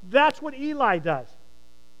about. That's what Eli does.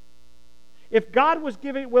 If God was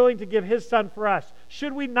willing to give his son for us,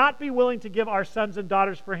 should we not be willing to give our sons and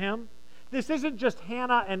daughters for him? This isn't just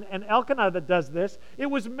Hannah and Elkanah that does this. It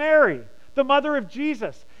was Mary, the mother of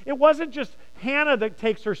Jesus. It wasn't just Hannah that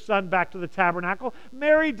takes her son back to the tabernacle.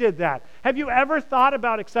 Mary did that. Have you ever thought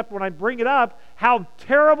about, except when I bring it up, how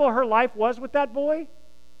terrible her life was with that boy?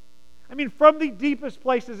 I mean, from the deepest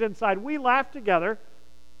places inside, we laugh together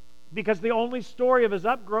because the only story of his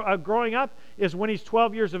growing up is when he's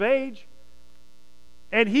 12 years of age.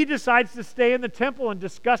 And he decides to stay in the temple and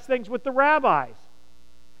discuss things with the rabbis.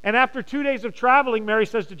 And after 2 days of traveling, Mary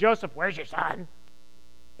says to Joseph, "Where's your son?"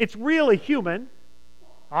 It's really human.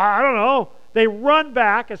 I don't know. They run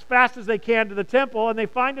back as fast as they can to the temple, and they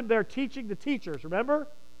find him there teaching the teachers, remember?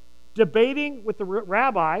 Debating with the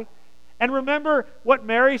rabbi. And remember what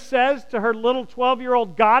Mary says to her little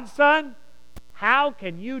 12-year-old godson? "How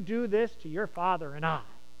can you do this to your father and I?"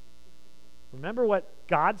 Remember what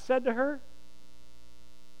God said to her?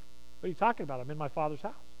 "What are you talking about? I'm in my Father's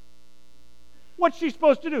house." What's she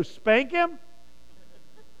supposed to do? Spank him?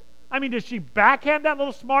 I mean, does she backhand that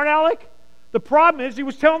little smart aleck? The problem is he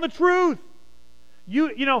was telling the truth.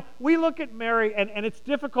 You know, we look at Mary, and it's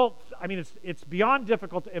difficult. I mean, it's beyond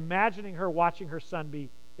difficult imagining her watching her son be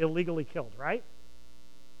illegally killed, right?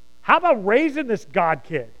 How about raising this God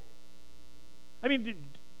kid? I mean,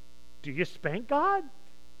 do you spank God?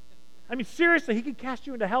 I mean, seriously, he could cast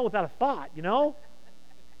you into hell without a thought, you know?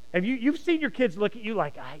 Have you've seen your kids look at you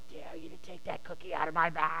like, "I dare you to take that cookie out of my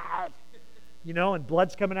mouth," you know, and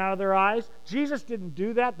blood's coming out of their eyes. Jesus didn't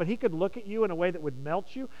do that, but he could look at you in a way that would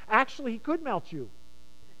melt you. Actually, he could melt you.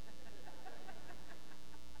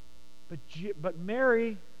 But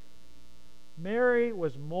Mary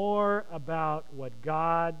was more about what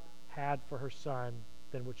God had for her son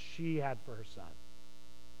than what she had for her son.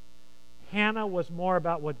 Hannah was more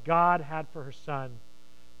about what God had for her son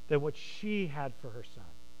than what she had for her son.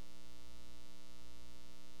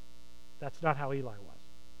 That's not how Eli was.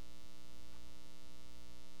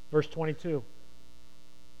 Verse 22.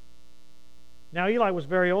 Now Eli was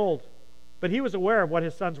very old, but he was aware of what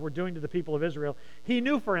his sons were doing to the people of Israel. He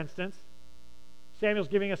knew, for instance, Samuel's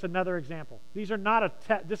giving us another example. This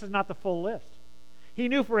is not the full list. He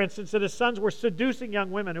knew, for instance, that his sons were seducing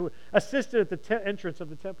young women who assisted at the entrance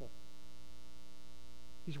of the temple.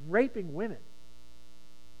 He's raping women.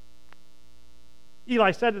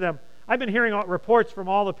 Eli said to them, "I've been hearing reports from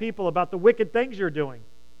all the people about the wicked things you're doing.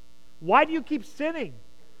 Why do you keep sinning?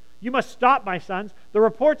 You must stop, my sons. The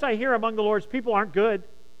reports I hear among the Lord's people aren't good.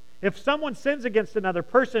 If someone sins against another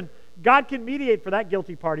person, God can mediate for that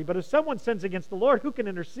guilty party. But if someone sins against the Lord, who can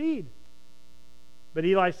intercede?" But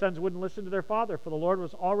Eli's sons wouldn't listen to their father, for the Lord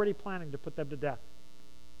was already planning to put them to death.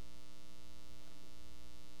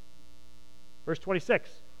 Verse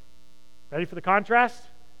 26. Ready for the contrast?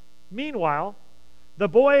 Meanwhile, the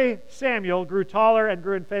boy Samuel grew taller and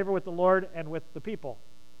grew in favor with the Lord and with the people.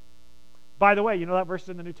 By the way, you know that verse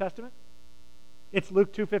in the New Testament? It's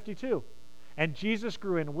Luke 2:52. And Jesus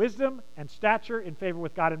grew in wisdom and stature in favor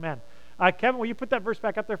with God and men. Kevin, will you put that verse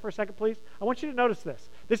back up there for a second, please? I want you to notice this.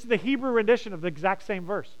 This is the Hebrew rendition of the exact same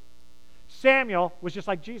verse. Samuel was just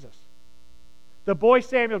like Jesus. The boy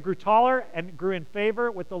Samuel grew taller and grew in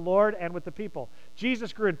favor with the Lord and with the people.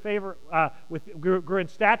 Jesus grew in favor grew in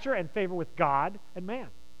stature and favor with God and man.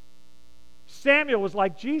 Samuel was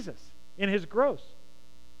like Jesus in his growth.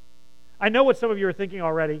 I know what some of you are thinking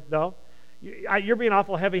already, though. You're being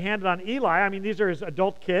awful heavy-handed on Eli. I mean, these are his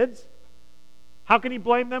adult kids. How can he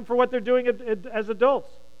blame them for what they're doing as adults?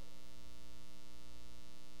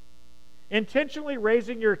 Intentionally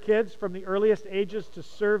raising your kids from the earliest ages to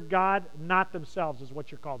serve God, not themselves, is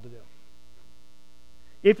what you're called to do.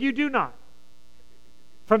 If you do not,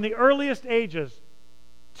 from the earliest ages,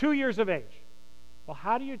 2 years of age, well,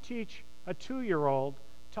 how do you teach a 2-year-old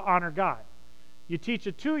to honor God? You teach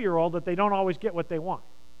a 2-year-old that they don't always get what they want.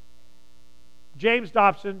 James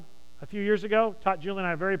Dobson, a few years ago, taught Julie and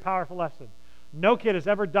I a very powerful lesson. No kid has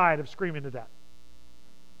ever died of screaming to death.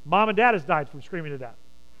 Mom and dad has died from screaming to death.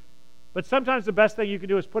 But sometimes the best thing you can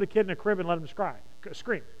do is put a kid in a crib and let him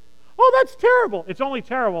scream. Oh, that's terrible. It's only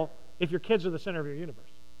terrible if your kids are the center of your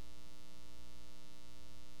universe.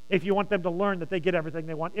 If you want them to learn that they get everything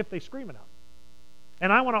they want if they scream enough.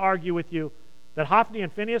 And I want to argue with you that Hophni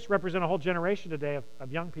and Phinehas represent a whole generation today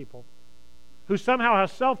of young people who somehow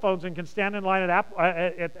have cell phones and can stand in line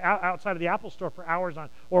outside of the Apple store for hours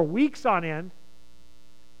or weeks on end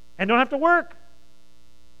and don't have to work.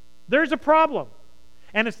 There's a problem.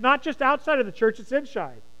 And it's not just outside of the church, it's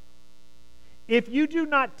inside. If you do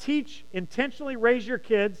not teach, intentionally raise your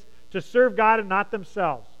kids to serve God and not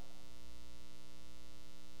themselves,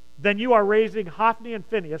 then you are raising Hophni and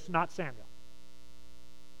Phinehas, not Samuel.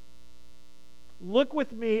 Look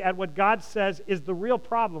with me at what God says is the real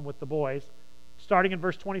problem with the boys, starting in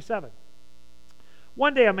verse 27.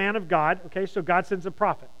 One day a man of God, okay, so God sends a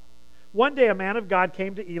prophet. One day a man of God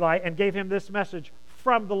came to Eli and gave him this message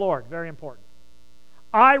from the Lord, very important.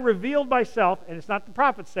 I revealed myself, and it's not the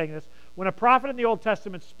prophet saying this. When a prophet in the Old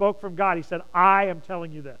Testament spoke from God, he said, I am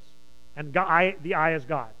telling you this. And God, the I is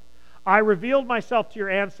God. I revealed myself to your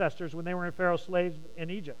ancestors when they were in Pharaoh's slaves in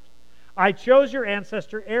Egypt. I chose your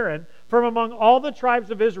ancestor Aaron from among all the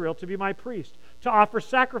tribes of Israel to be my priest, to offer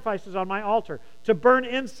sacrifices on my altar, to burn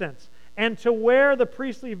incense, and to wear the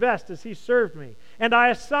priestly vest as he served me. And I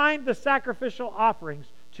assigned the sacrificial offerings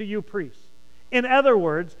to you priests. In other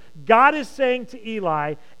words, God is saying to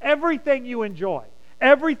Eli, everything you enjoy,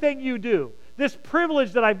 everything you do, this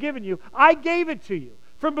privilege that I've given you, I gave it to you.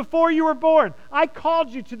 From before you were born, I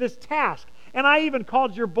called you to this task, and I even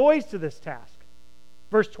called your boys to this task.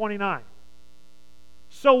 Verse 29.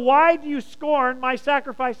 So why do you scorn my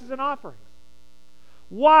sacrifices and offerings?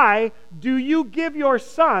 Why do you give your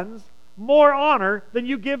sons more honor than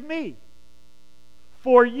you give me?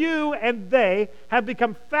 For you and they have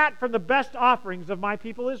become fat from the best offerings of my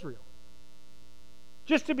people Israel.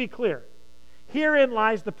 Just to be clear, herein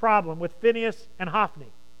lies the problem with Phinehas and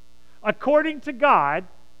Hophni. According to God,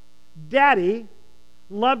 Daddy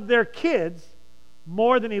loved their kids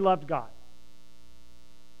more than he loved God.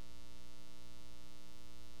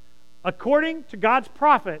 According to God's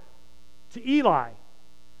prophet to Eli,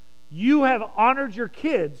 you have honored your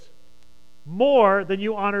kids more than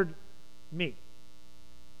you honored me.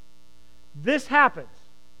 This happens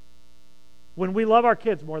when we love our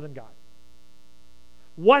kids more than God.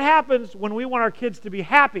 What happens when we want our kids to be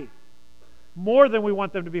happy more than we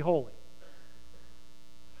want them to be holy?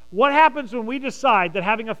 What happens when we decide that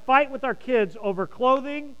having a fight with our kids over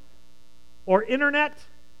clothing or internet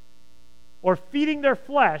or feeding their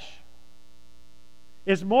flesh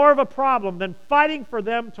is more of a problem than fighting for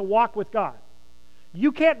them to walk with God?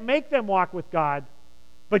 You can't make them walk with God,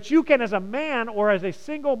 but you can, as a man or as a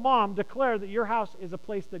single mom, declare that your house is a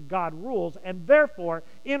place that God rules, and therefore,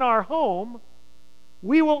 in our home,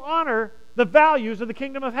 we will honor the values of the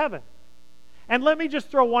kingdom of heaven. And let me just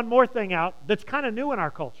throw one more thing out that's kind of new in our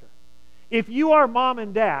culture. If you are mom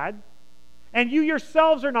and dad, and you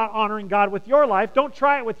yourselves are not honoring God with your life, don't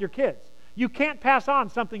try it with your kids. You can't pass on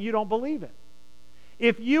something you don't believe in.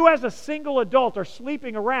 If you as a single adult are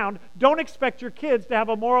sleeping around, don't expect your kids to have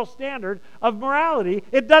a moral standard of morality.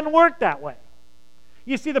 It doesn't work that way.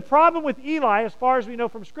 You see, the problem with Eli, as far as we know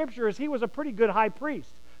from Scripture, is he was a pretty good high priest.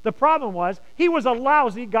 The problem was he was a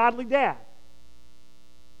lousy godly dad.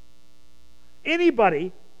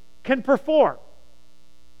 Anybody can perform.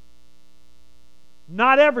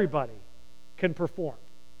 Not everybody can perform.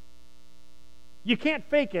 You can't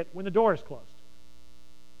fake it when the door is closed.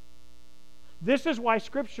 This is why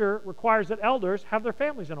Scripture requires that elders have their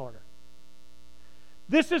families in order.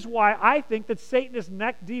 This is why I think that Satan is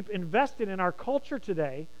neck deep invested in our culture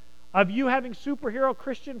today of you having superhero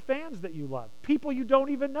Christian fans that you love, people you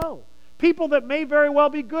don't even know, people that may very well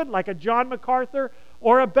be good, like a John MacArthur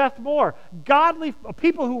or a Beth Moore, godly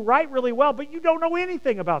people who write really well, but you don't know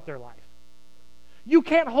anything about their life. You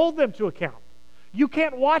can't hold them to account. You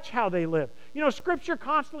can't watch how they live. You know, Scripture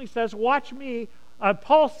constantly says, watch me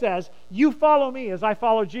Paul says, you follow me as I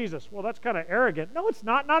follow Jesus. Well, that's kind of arrogant. No, it's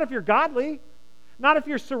not. Not if you're godly. Not if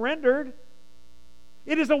you're surrendered.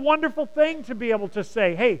 It is a wonderful thing to be able to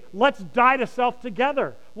say, hey, let's die to self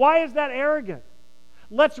together. Why is that arrogant?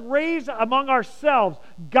 Let's raise among ourselves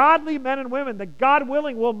godly men and women that, God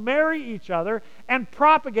willing, will marry each other and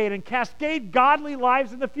propagate and cascade godly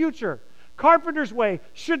lives in the future. Carpenter's way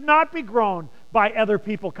should not be grown by other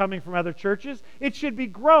people coming from other churches. It should be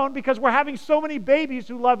grown because we're having so many babies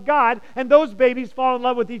who love God, and those babies fall in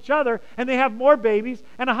love with each other, and they have more babies.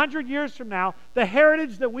 And 100 years from now, the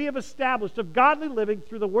heritage that we have established of godly living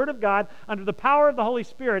through the Word of God under the power of the Holy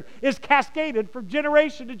Spirit is cascaded from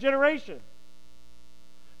generation to generation.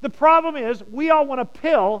 The problem is we all want a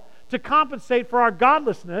pill to compensate for our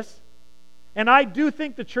godlessness, and I do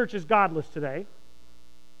think the church is godless today.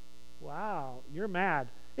 Wow, you're mad.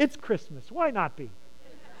 It's Christmas. Why not be?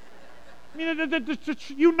 I mean,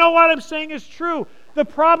 you know what I'm saying is true. The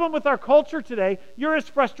problem with our culture today, you're as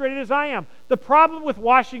frustrated as I am. The problem with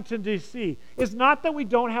Washington, D.C. is not that we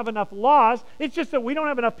don't have enough laws. It's just that we don't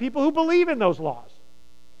have enough people who believe in those laws.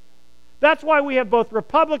 That's why we have both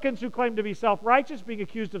Republicans who claim to be self-righteous, being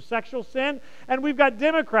accused of sexual sin, and we've got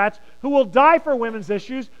Democrats who will die for women's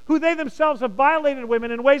issues, who they themselves have violated women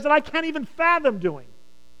in ways that I can't even fathom doing.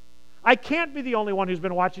 I can't be the only one who's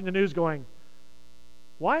been watching the news going,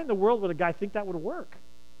 why in the world would a guy think that would work?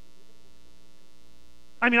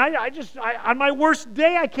 I mean, on my worst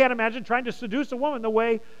day, I can't imagine trying to seduce a woman the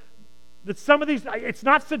way that some of these, it's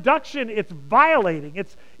not seduction, it's violating,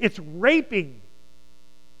 it's raping.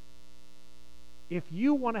 If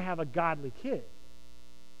you want to have a godly kid,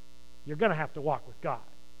 you're going to have to walk with God.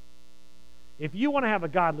 If you want to have a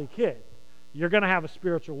godly kid, you're going to have a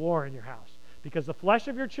spiritual war in your house. Because the flesh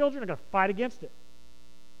of your children are going to fight against it.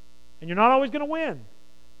 And you're not always going to win.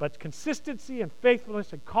 But consistency and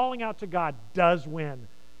faithfulness and calling out to God does win.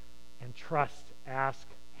 And trust, ask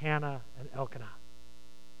Hannah and Elkanah.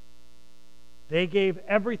 They gave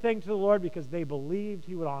everything to the Lord because they believed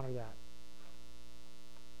He would honor that.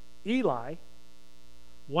 Eli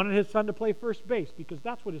wanted his son to play first base because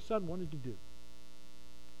that's what his son wanted to do.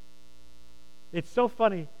 It's so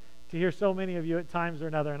funny to hear so many of you at times or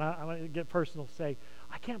another, and I want to get personal, say,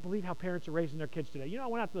 I can't believe how parents are raising their kids today. You know, I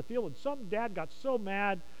went out to the field and some dad got so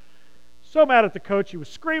mad at the coach. He was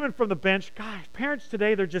screaming from the bench. Gosh, parents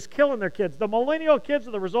today, they're just killing their kids. The millennial kids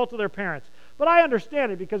are the result of their parents. But I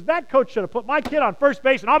understand it because that coach should have put my kid on first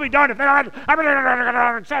base, and I'll be darned if they don't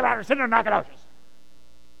sit there and knock it out.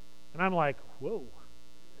 And I'm like, whoa.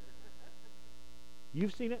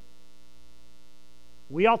 You've seen it?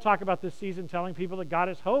 We all talk about this season telling people that God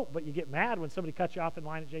is hope, but you get mad when somebody cuts you off in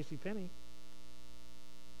line at JCPenney.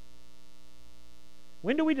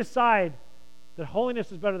 When do we decide that holiness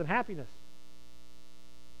is better than happiness?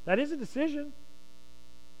 That is a decision.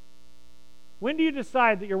 When do you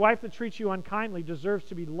decide that your wife that treats you unkindly deserves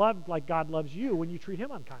to be loved like God loves you when you treat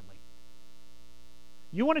him unkindly?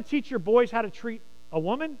 You want to teach your boys how to treat a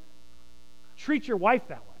woman? Treat your wife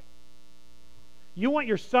that way. You want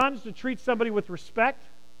your sons to treat somebody with respect?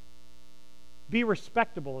 Be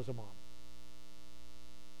respectable as a mom.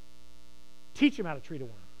 Teach them how to treat a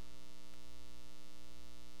woman.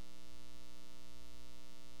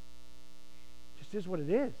 Just is what it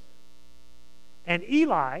is. And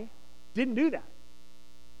Eli didn't do that.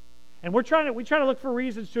 And we try to look for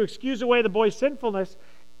reasons to excuse away the boy's sinfulness.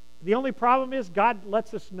 The only problem is God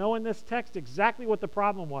lets us know in this text exactly what the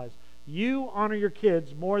problem was. You honor your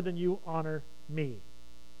kids more than you honor me.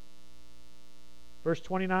 Verse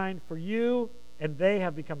 29, for you and they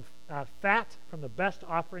have become fat from the best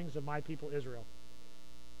offerings of my people Israel.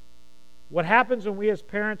 What happens when we as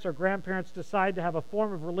parents or grandparents decide to have a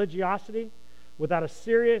form of religiosity without a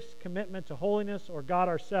serious commitment to holiness or God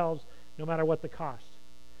ourselves, no matter what the cost?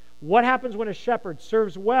 What happens when a shepherd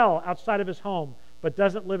serves well outside of his home but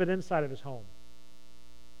doesn't live it inside of his home?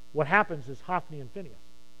 What happens is Hophni and Phinehas.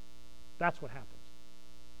 That's what happens.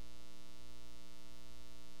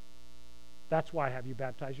 That's why I have you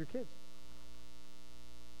baptize your kids.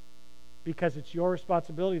 Because it's your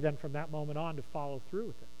responsibility then from that moment on to follow through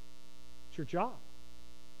with it. It's your job.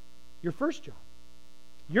 Your first job.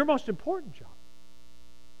 Your most important job.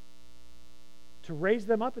 To raise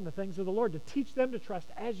them up in the things of the Lord. To teach them to trust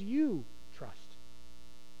as you trust.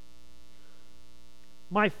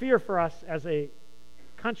 My fear for us as a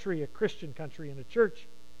country, a Christian country and a church,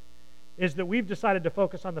 is that we've decided to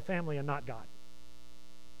focus on the family and not God.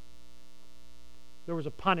 There was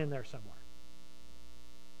a pun in there somewhere.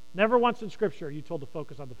 Never once in Scripture are you told to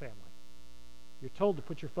focus on the family. You're told to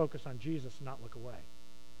put your focus on Jesus and not look away.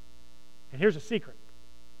 And here's a secret.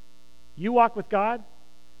 You walk with God,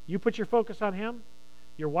 you put your focus on Him,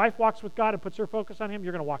 your wife walks with God and puts her focus on Him,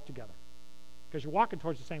 you're going to walk together because you're walking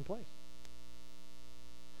towards the same place.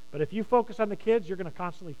 But if you focus on the kids, you're going to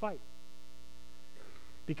constantly fight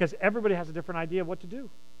because everybody has a different idea of what to do.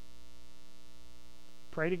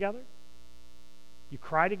 Pray together. You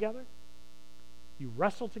cry together. You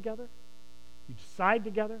wrestle together. You decide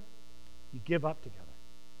together. You give up together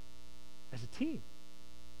as a team.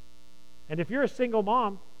 And if you're a single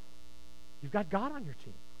mom, you've got God on your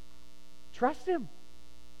team. Trust Him.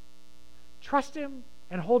 Trust Him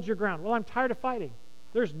and hold your ground. Well, I'm tired of fighting.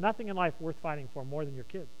 There's nothing in life worth fighting for more than your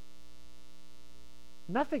kids.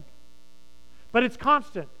 Nothing. But it's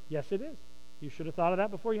constant. Yes, it is. You should have thought of that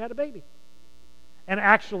before you had a baby. And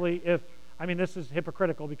actually, this is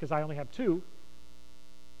hypocritical because I only have 2.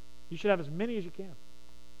 You should have as many as you can.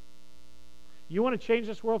 You want to change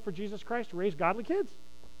this world for Jesus Christ? Raise godly kids.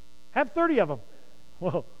 Have 30 of them.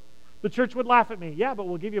 Well, the church would laugh at me. Yeah, but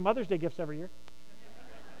we'll give you Mother's Day gifts every year.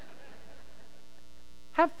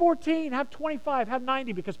 Have 14, have 25, have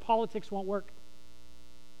 90 because politics won't work.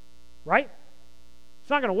 Right? It's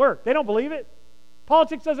not going to work. They don't believe it.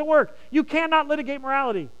 Politics doesn't work. You cannot litigate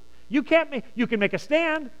morality. You can make a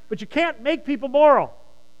stand, but you can't make people moral.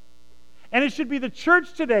 And it should be the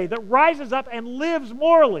church today that rises up and lives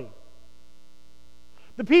morally.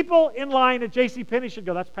 The people in line at JCPenney should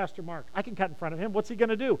go, that's Pastor Mark. I can cut in front of him. What's he going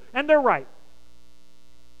to do? And they're right.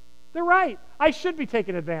 They're right. I should be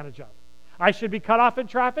taken advantage of. I should be cut off in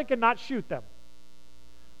traffic and not shoot them.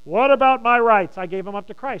 What about my rights? I gave them up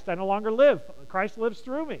to Christ. I no longer live. Christ lives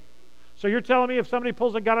through me. So you're telling me if somebody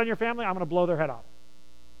pulls a gun on your family, I'm going to blow their head off.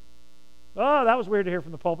 Oh, that was weird to hear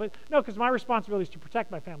from the pulpit. No, because my responsibility is to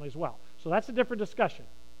protect my family as well. So that's a different discussion.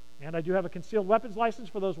 And I do have a concealed weapons license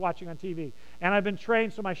for those watching on TV. And I've been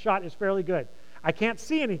trained so my shot is fairly good. I can't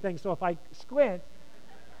see anything, so if I squint,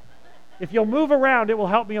 if you'll move around, it will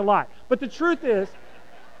help me a lot. But the truth is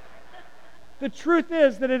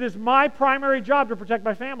that it is my primary job to protect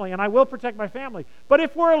my family, and I will protect my family. But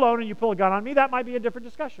if we're alone and you pull a gun on me, that might be a different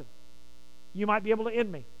discussion. You might be able to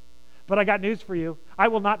end me. But I got news for you. I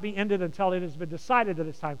will not be ended until it has been decided that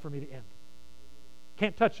it's time for me to end.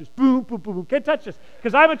 Can't touch this. Boom, boom, boom, boom. Can't touch this.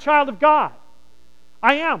 Because I'm a child of God.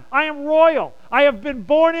 I am. I am royal. I have been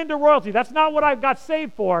born into royalty. That's not what I've got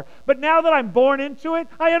saved for. But now that I'm born into it,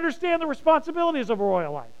 I understand the responsibilities of a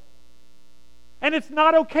royal life. And it's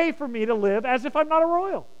not okay for me to live as if I'm not a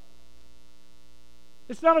royal.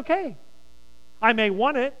 It's not okay. I may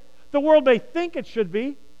want it. The world may think it should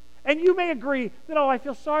be. And you may agree that, I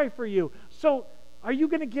feel sorry for you. So are you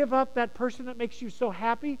going to give up that person that makes you so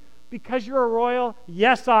happy because you're a royal?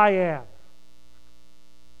 Yes, I am.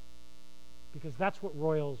 Because that's what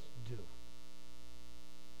royals do.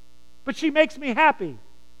 But she makes me happy.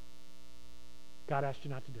 God asked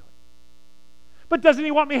you not to do it. But doesn't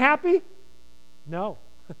He want me happy? No.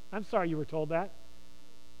 I'm sorry you were told that.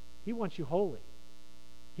 He wants you holy.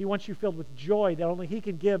 He wants you filled with joy that only He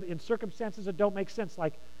can give in circumstances that don't make sense,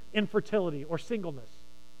 like infertility or singleness.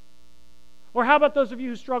 Or how about those of you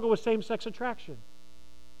who struggle with same-sex attraction?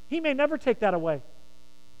 He may never take that away.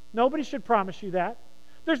 Nobody should promise you that.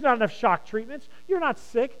 There's not enough shock treatments. You're not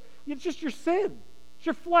sick. It's just your sin. It's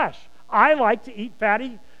your flesh. I like to eat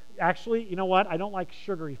fatty. Actually, you know what? I don't like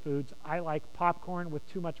sugary foods. I like popcorn with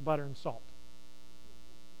too much butter and salt.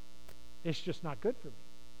 It's just not good for me.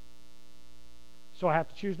 So I have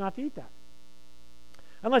to choose not to eat that.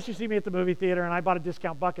 Unless you see me at the movie theater and I bought a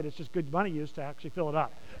discount bucket, it's just good money used to actually fill it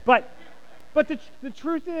up. But the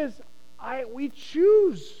truth is, we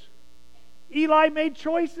choose. Eli made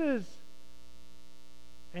choices.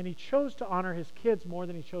 And he chose to honor his kids more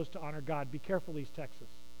than he chose to honor God. Be careful, East Texas.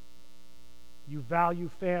 You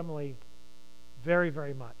value family very,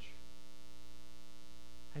 very much.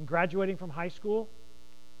 And graduating from high school,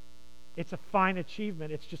 it's a fine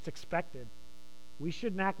achievement. It's just expected. We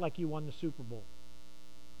shouldn't act like you won the Super Bowl.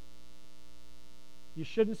 You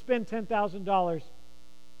shouldn't spend $10,000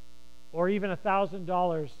 or even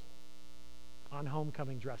 $1,000 on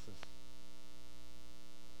homecoming dresses.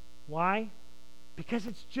 Why? Because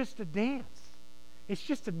it's just a dance. It's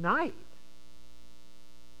just a night.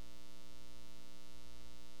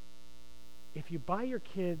 If you buy your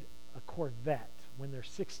kid a Corvette when they're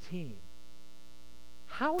 16,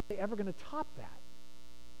 how are they ever going to top that?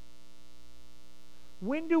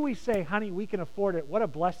 When do we say, honey, we can afford it, what a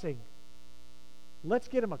blessing, let's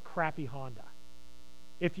get them a crappy Honda?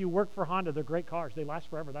 If you work for Honda, they're great cars. They last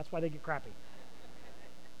forever. That's why they get crappy.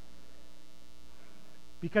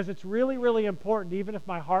 Because it's really, really important, even if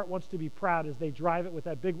my heart wants to be proud as they drive it with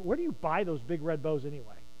that big, where do you buy those big red bows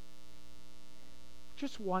anyway?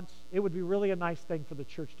 just once, it would be really a nice thing for the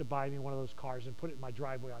church to buy me one of those cars and put it in my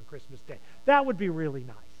driveway on Christmas Day. That would be really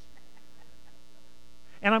nice.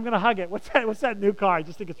 And I'm going to hug it. What's that new car? I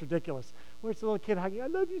just think it's ridiculous. Where's the little kid hugging? I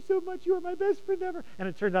love you so much. You are my best friend ever. And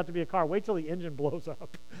it turns out to be a car. Wait till the engine blows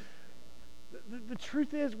up. The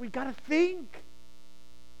truth is, we got to think.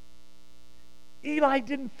 Eli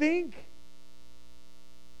didn't think.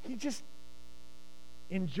 He just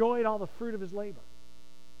enjoyed all the fruit of his labor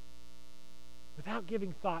without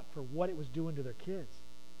giving thought for what it was doing to their kids.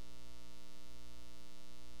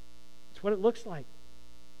 It's what it looks like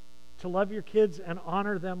to love your kids and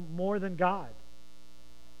honor them more than God.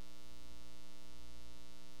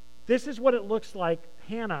 This is what it looks like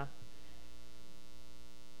Hannah,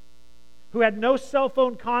 who had no cell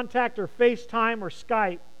phone contact or FaceTime or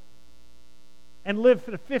Skype, and lived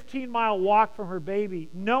a 15-mile walk from her baby,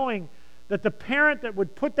 knowing that the parent that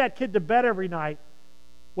would put that kid to bed every night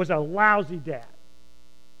was a lousy dad.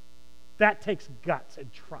 That takes guts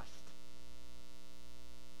and trust.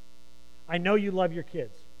 I know you love your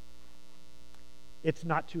kids. It's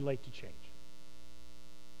not too late to change.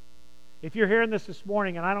 If you're hearing this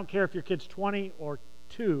morning, and I don't care if your kid's 20 or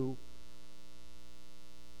 2,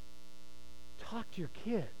 talk to your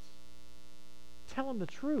kids. Tell them the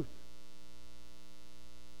truth.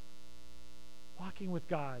 Walking with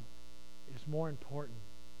God is more important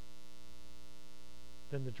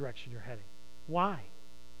than the direction you're heading. Why?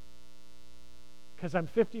 Because I'm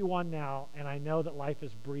 51 now, and I know that life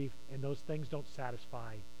is brief, and those things don't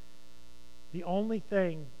satisfy. The only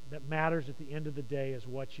thing that matters at the end of the day is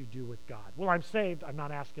what you do with God. Well, I'm saved. I'm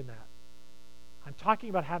not asking that. I'm talking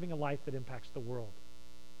about having a life that impacts the world,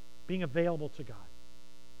 being available to God.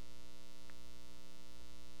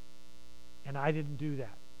 And I didn't do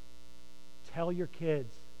that. Tell your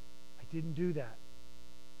kids, I didn't do that.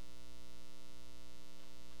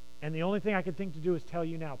 And the only thing I can think to do is tell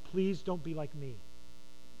you now, please don't be like me.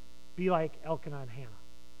 Be like Elkanah and Hannah.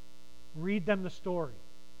 Read them the story.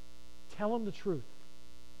 Tell them the truth.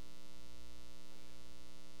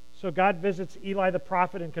 So God visits Eli the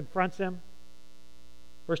prophet and confronts him.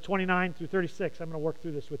 Verse 29 through 36. I'm going to work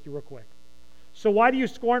through this with you real quick. So why do you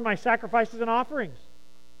scorn my sacrifices and offerings?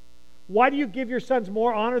 Why do you give your sons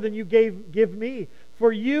more honor than you give me?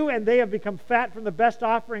 For you and they have become fat from the best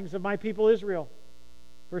offerings of my people Israel.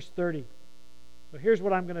 Verse 30. So here's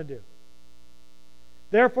what I'm going to do.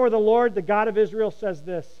 Therefore the Lord, the God of Israel, says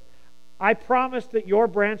this: I promised that your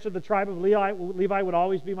branch of the tribe of Levi would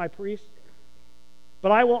always be my priest.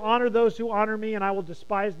 But I will honor those who honor me, and I will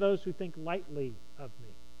despise those who think lightly of me.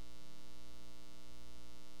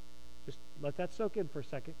 Just let that soak in for a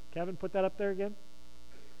second. Kevin, put that up there again.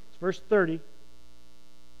 It's verse 30.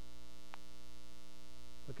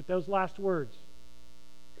 Look at those last words.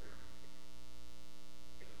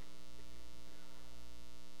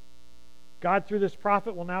 God, through this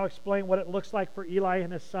prophet, will now explain what it looks like for Eli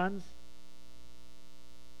and his sons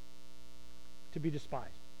to be despised.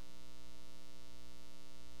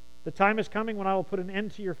 The time is coming when I will put an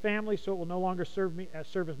end to your family, so it will no longer serve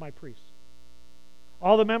as my priest.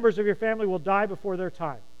 All the members of your family will die before their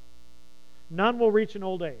time. None will reach an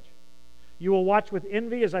old age. You will watch with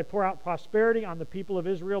envy as I pour out prosperity on the people of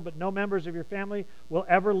Israel, but no members of your family will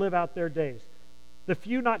ever live out their days. The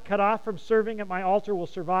few not cut off from serving at my altar will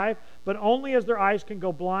survive, but only as their eyes can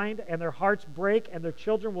go blind and their hearts break, and their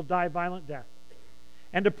children will die violent death.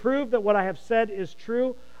 And to prove that what I have said is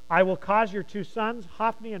true, I will cause your 2 sons,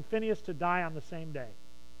 Hophni and Phinehas, to die on the same day.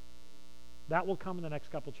 That will come in the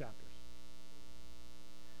next couple chapters.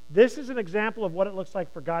 This is an example of what it looks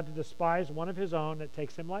like for God to despise one of his own that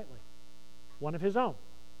takes him lightly. One of his own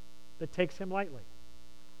that takes him lightly.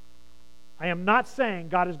 I am not saying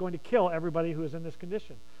God is going to kill everybody who is in this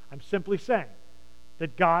condition. I'm simply saying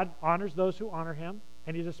that God honors those who honor him,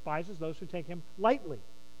 and he despises those who take him lightly.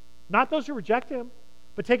 Not those who reject him,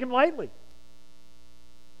 but take him lightly.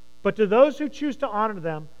 But to those who choose to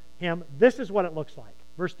honor him, this is what it looks like.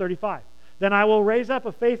 Verse 35. Then I will raise up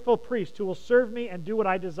a faithful priest who will serve me and do what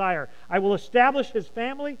I desire. I will establish his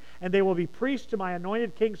family, and they will be priests to my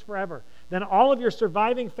anointed kings forever. Then all of your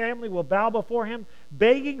surviving family will bow before him,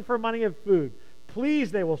 begging for money and food.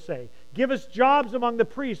 Please, they will say, give us jobs among the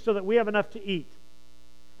priests so that we have enough to eat.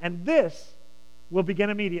 And this will begin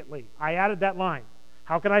immediately. I added that line.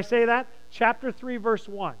 How can I say that? Chapter 3, verse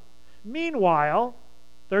 1. Meanwhile,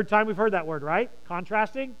 third time we've heard that word, right?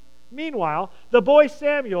 Contrasting. Meanwhile, the boy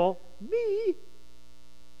Samuel, me,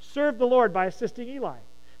 served the Lord by assisting Eli.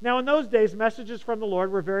 Now, in those days, messages from the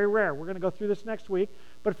Lord were very rare. We're going to go through this next week.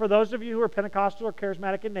 But for those of you who are Pentecostal or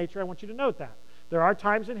charismatic in nature, I want you to note that. There are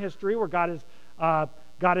times in history where God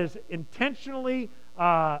is intentionally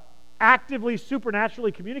actively,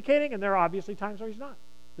 supernaturally communicating, and there are obviously times where he's not.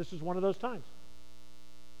 This is one of those times.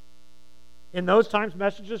 In those times,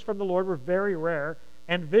 messages from the Lord were very rare,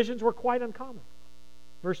 and visions were quite uncommon.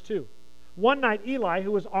 Verse 2. One night, Eli,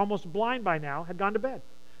 who was almost blind by now, had gone to bed.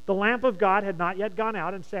 The lamp of God had not yet gone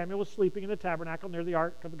out, and Samuel was sleeping in the tabernacle near the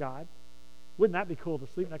ark of God. Wouldn't that be cool to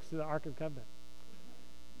sleep next to the Ark of the Covenant?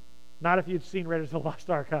 Not if you'd seen Raiders of the Lost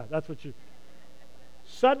Ark, huh? That's what you...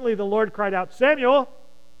 Suddenly the Lord cried out, Samuel!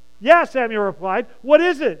 Yeah, Samuel replied. What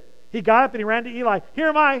is it? He got up and he ran to Eli. Here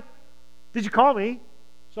am I. Did you call me?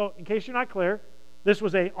 So, in case you're not clear, this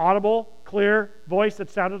was an audible, clear voice that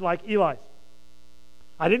sounded like Eli's.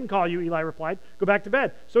 I didn't call you, Eli replied. Go back to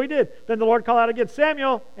bed. So he did. Then the Lord called out again,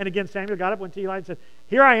 Samuel! And again Samuel got up, went to Eli and said,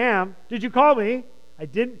 Here I am. Did you call me? I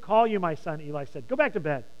didn't call you, my son, Eli said. Go back to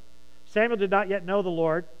bed. Samuel did not yet know the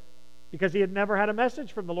Lord because he had never had a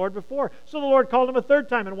message from the Lord before. So the Lord called him a third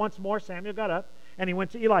time, and once more Samuel got up and he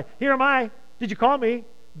went to Eli. Here am I. Did you call me?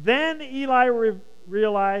 Then Eli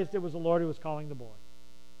realized it was the Lord who was calling the boy.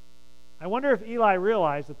 I wonder if Eli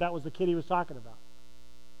realized that that was the kid he was talking about.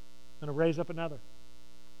 I'm going to raise up another.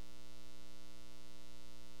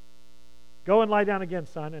 Go and lie down again,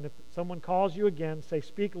 son, and if someone calls you again, say,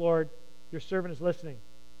 Speak, Lord, your servant is listening.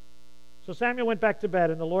 So Samuel went back to bed,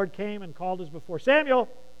 and the Lord came and called as before, Samuel,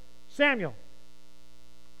 Samuel.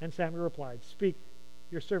 And Samuel replied, Speak,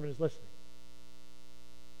 your servant is listening.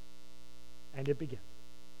 And it begins.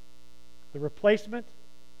 The replacement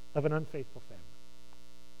of an unfaithful family.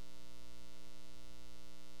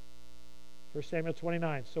 1 Samuel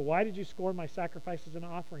 29. So why did you scorn my sacrifices and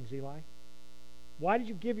offerings, Eli? Why did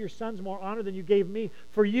you give your sons more honor than you gave me?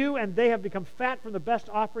 For you and they have become fat from the best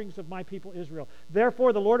offerings of my people Israel.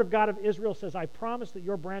 Therefore, the Lord of God of Israel says, I promise that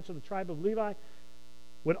your branch of the tribe of Levi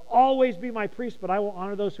would always be my priest, but I will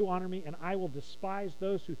honor those who honor me, and I will despise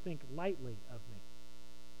those who think lightly of me.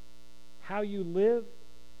 How you live,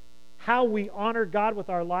 how we honor God with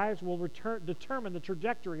our lives will determine the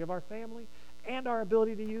trajectory of our family and our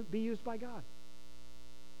ability to be used by God.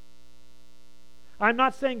 I'm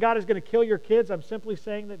not saying God is going to kill your kids. I'm simply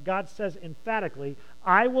saying that God says emphatically,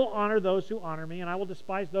 I will honor those who honor me, and I will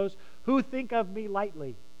despise those who think of me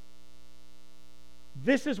lightly.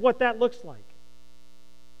 This is what that looks like.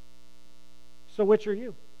 So which are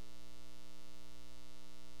you?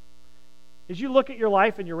 As you look at your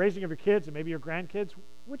life and your raising of your kids and maybe your grandkids,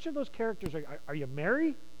 which of those characters are you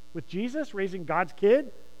Mary with Jesus, raising God's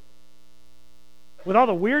kid? With all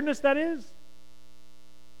the weirdness that is?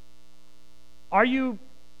 Are you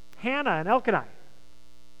Hannah and Elkanah?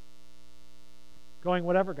 Going,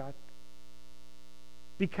 whatever, God.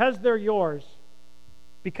 Because they're yours,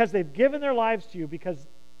 because they've given their lives to you, because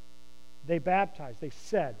they baptized, they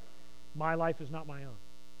said, my life is not my own.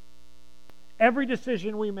 Every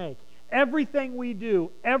decision we make, everything we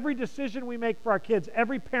do, every decision we make for our kids,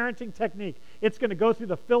 every parenting technique, it's going to go through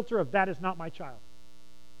the filter of that is not my child.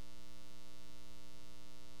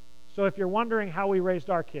 So if you're wondering how we raised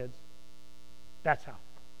our kids, that's how.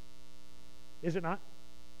 Is it not?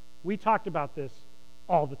 We talked about this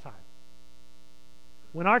all the time.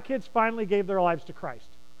 When our kids finally gave their lives to Christ,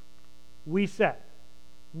 we said,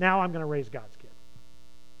 now I'm going to raise God's kid.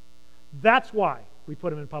 That's why we put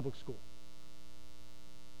them in public school.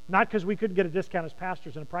 Not because we couldn't get a discount as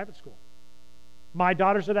pastors in a private school. My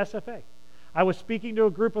daughter's at SFA. I was speaking to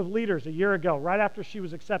a group of leaders a year ago, right after she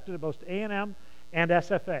was accepted at both A&M and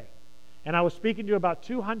SFA. And I was speaking to about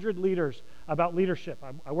 200 leaders about leadership.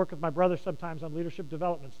 I work with my brother sometimes on leadership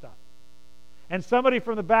development stuff. And somebody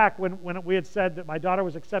from the back, when we had said that my daughter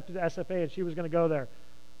was accepted to SFA and she was going to go there,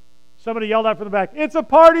 somebody yelled out from the back, "It's a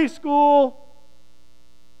party school!"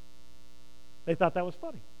 They thought that was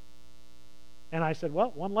funny. And I said,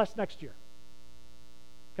 well, one less next year.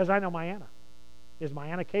 Because I know Mayanna. Is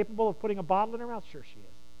Mayanna capable of putting a bottle in her mouth? Sure she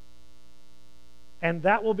is. And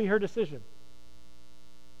that will be her decision.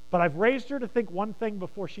 But I've raised her to think one thing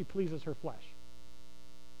before she pleases her flesh.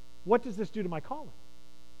 What does this do to my calling?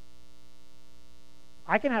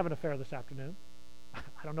 I can have an affair this afternoon.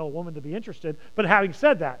 I don't know a woman to be interested, but having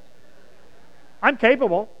said that, I'm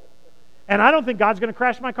capable. And I don't think God's going to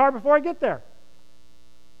crash my car before I get there.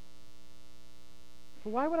 So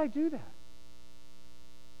why would I do that?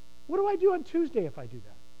 What do I do on Tuesday if I do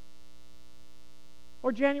that?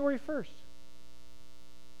 Or January 1st?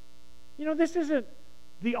 You know, this isn't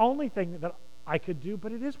the only thing that I could do,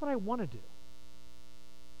 but it is what I want to do.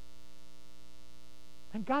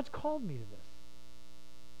 And God's called me to this.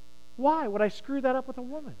 Why would I screw that up with a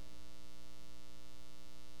woman?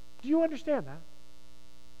 Do you understand that?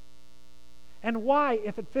 And why,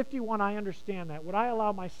 if at 51 I understand that, would I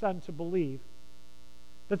allow my son to believe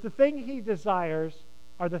that the thing he desires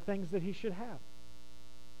are the things that he should have.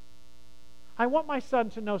 I want my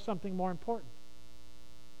son to know something more important.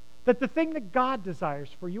 That the thing that God desires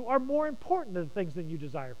for you are more important than the things that you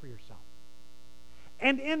desire for yourself.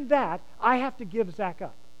 And in that, I have to give Zach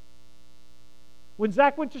up. When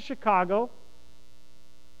Zach went to Chicago,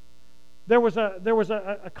 there was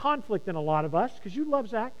a conflict in a lot of us, because you love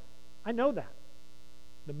Zach. I know that.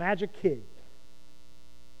 The magic kid.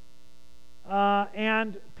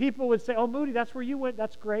 And people would say, oh, Moody, that's where you went.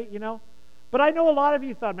 That's great, you know. But I know a lot of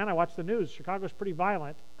you thought, man, I watched the news. Chicago's pretty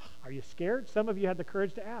violent. Are you scared? Some of you had the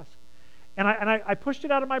courage to ask. And I pushed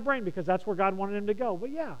it out of my brain because that's where God wanted him to go. But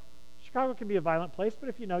yeah, Chicago can be a violent place, but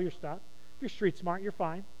if you know your stuff, if you're street smart, you're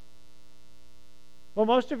fine. Well,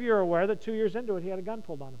 most of you are aware that 2 years into it, he had a gun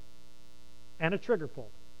pulled on him. And a trigger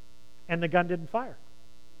pulled. And the gun didn't fire.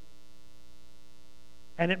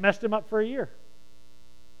 And it messed him up for a year.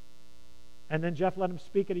 And then Jeff let him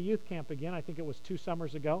speak at a youth camp again. I think it was 2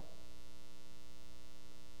 summers ago.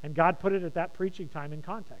 And God put it at that preaching time in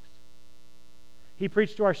context. He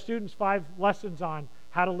preached to our students 5 lessons on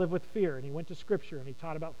how to live with fear. And he went to Scripture and he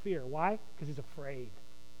taught about fear. Why? Because he's afraid.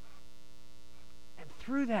 And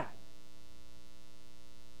through that,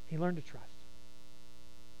 he learned to trust.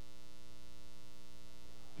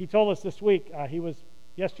 He told us this week, he was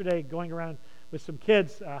yesterday going around with some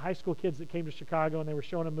kids, high school kids that came to Chicago, and they were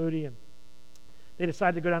showing him Moody, and they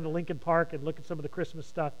decided to go down to Lincoln Park and look at some of the Christmas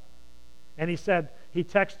stuff. And he said, he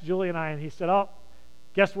texted Julie and I, and he said, oh,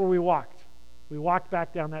 guess where we walked? We walked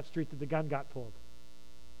back down that street that the gun got pulled.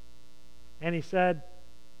 And he said,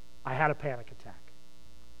 I had a panic attack,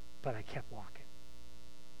 but I kept walking.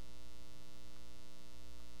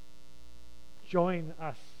 Join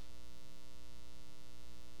us,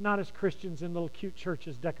 not as Christians in little cute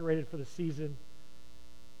churches decorated for the season.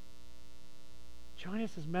 Join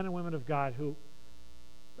us as men and women of God who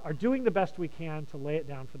are doing the best we can to lay it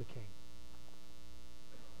down for the King.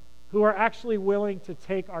 Who are actually willing to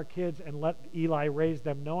take our kids and let Eli raise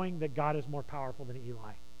them, knowing that God is more powerful than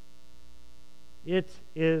Eli. It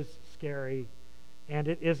is scary, and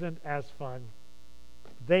it isn't as fun.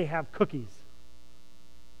 They have cookies.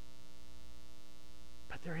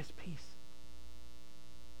 But there is peace.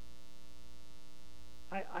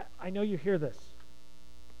 I know you hear this,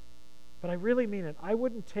 but I really mean it. I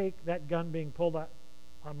wouldn't take that gun being pulled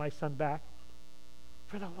on my son back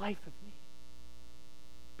for the life of me.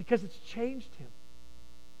 Because it's changed him.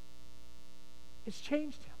 It's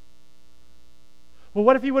changed him. Well,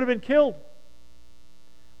 what if he would have been killed?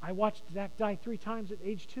 I watched Zach die 3 times at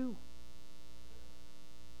age 2.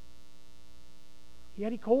 He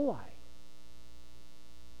had E. coli.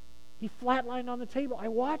 He flatlined on the table. I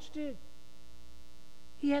watched it.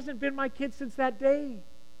 He hasn't been my kid since that day.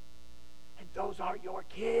 And those are your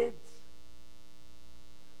kids.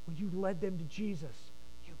 When you led them to Jesus,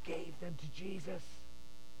 you gave them to Jesus.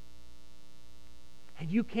 And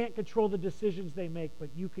you can't control the decisions they make, but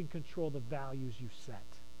you can control the values you set.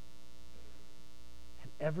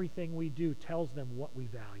 And everything we do tells them what we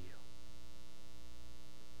value.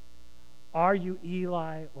 Are you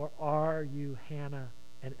Eli or are you Hannah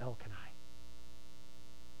and Elkanah?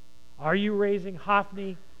 Are you raising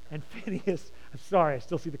Hophni and Phineas? I'm sorry, I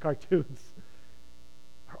still see the cartoons.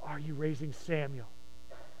 Or are you raising Samuel?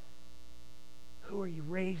 Who are you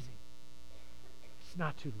raising? It's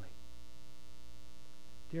not too late.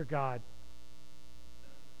 Dear God,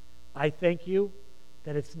 I thank you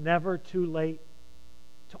that it's never too late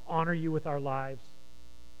to honor you with our lives.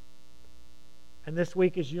 And this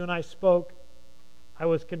week, as you and I spoke, I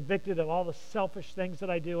was convicted of all the selfish things that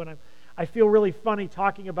I do, and I feel really funny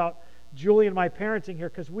talking about Julie and my parenting here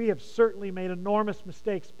because we have certainly made enormous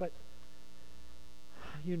mistakes, but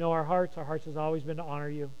you know our hearts. Our hearts has always been to honor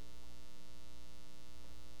you.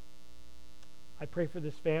 I pray for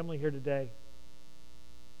this family here today.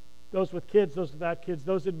 Those with kids, those without kids,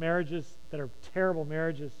 those in marriages that are terrible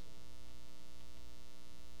marriages.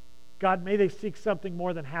 God, may they seek something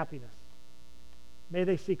more than happiness. May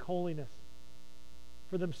they seek holiness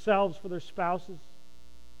for themselves, for their spouses.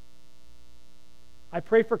 I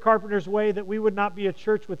pray for Carpenter's Way that we would not be a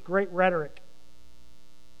church with great rhetoric,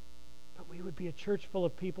 but we would be a church full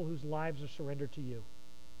of people whose lives are surrendered to you.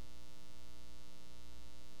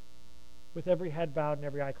 With every head bowed and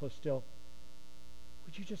every eye closed still,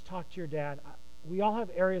 would you just talk to your dad? We all have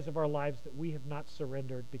areas of our lives that we have not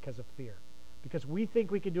surrendered because of fear, because we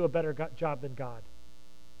think we can do a better job than God.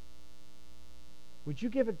 Would you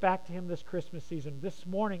give it back to him this Christmas season, this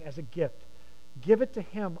morning as a gift? Give it to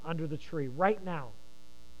him under the tree right now.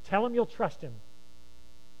 Tell him you'll trust him.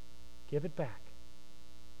 Give it back.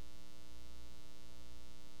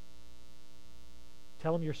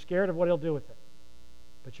 Tell him you're scared of what he'll do with it.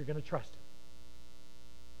 but you're going to trust him.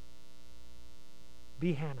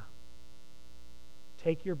 Be Hannah.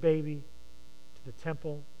 Take your baby to the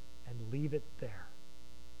temple and leave it there.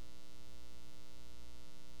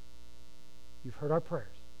 You've heard our prayers.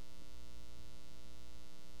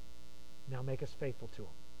 Now make us faithful to him.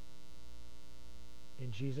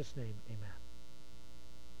 In Jesus' name, amen.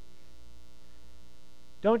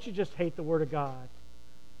 Don't you just hate the Word of God?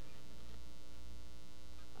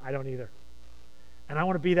 I don't either. And I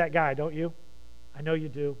want to be that guy, don't you? I know you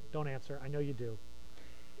do. Don't answer. I know you do.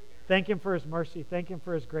 Thank him for his mercy. Thank him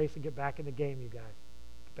for his grace, and get back in the game, you guys.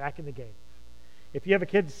 Get back in the game. If you have a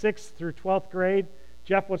kid 6th through 12th grade,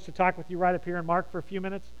 Jeff wants to talk with you right up here, and Mark for a few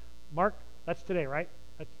minutes. Mark, that's today, right?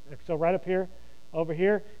 So right up here, over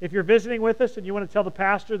here. If you're visiting with us and you want to tell the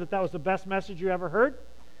pastor that was the best message you ever heard,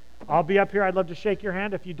 I'll be up here. I'd love to shake your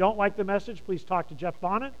hand. If you don't like the message, please talk to Jeff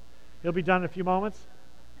Bonnet. He'll be done in a few moments.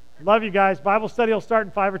 Love you guys. Bible study will start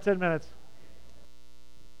in 5 or 10 minutes.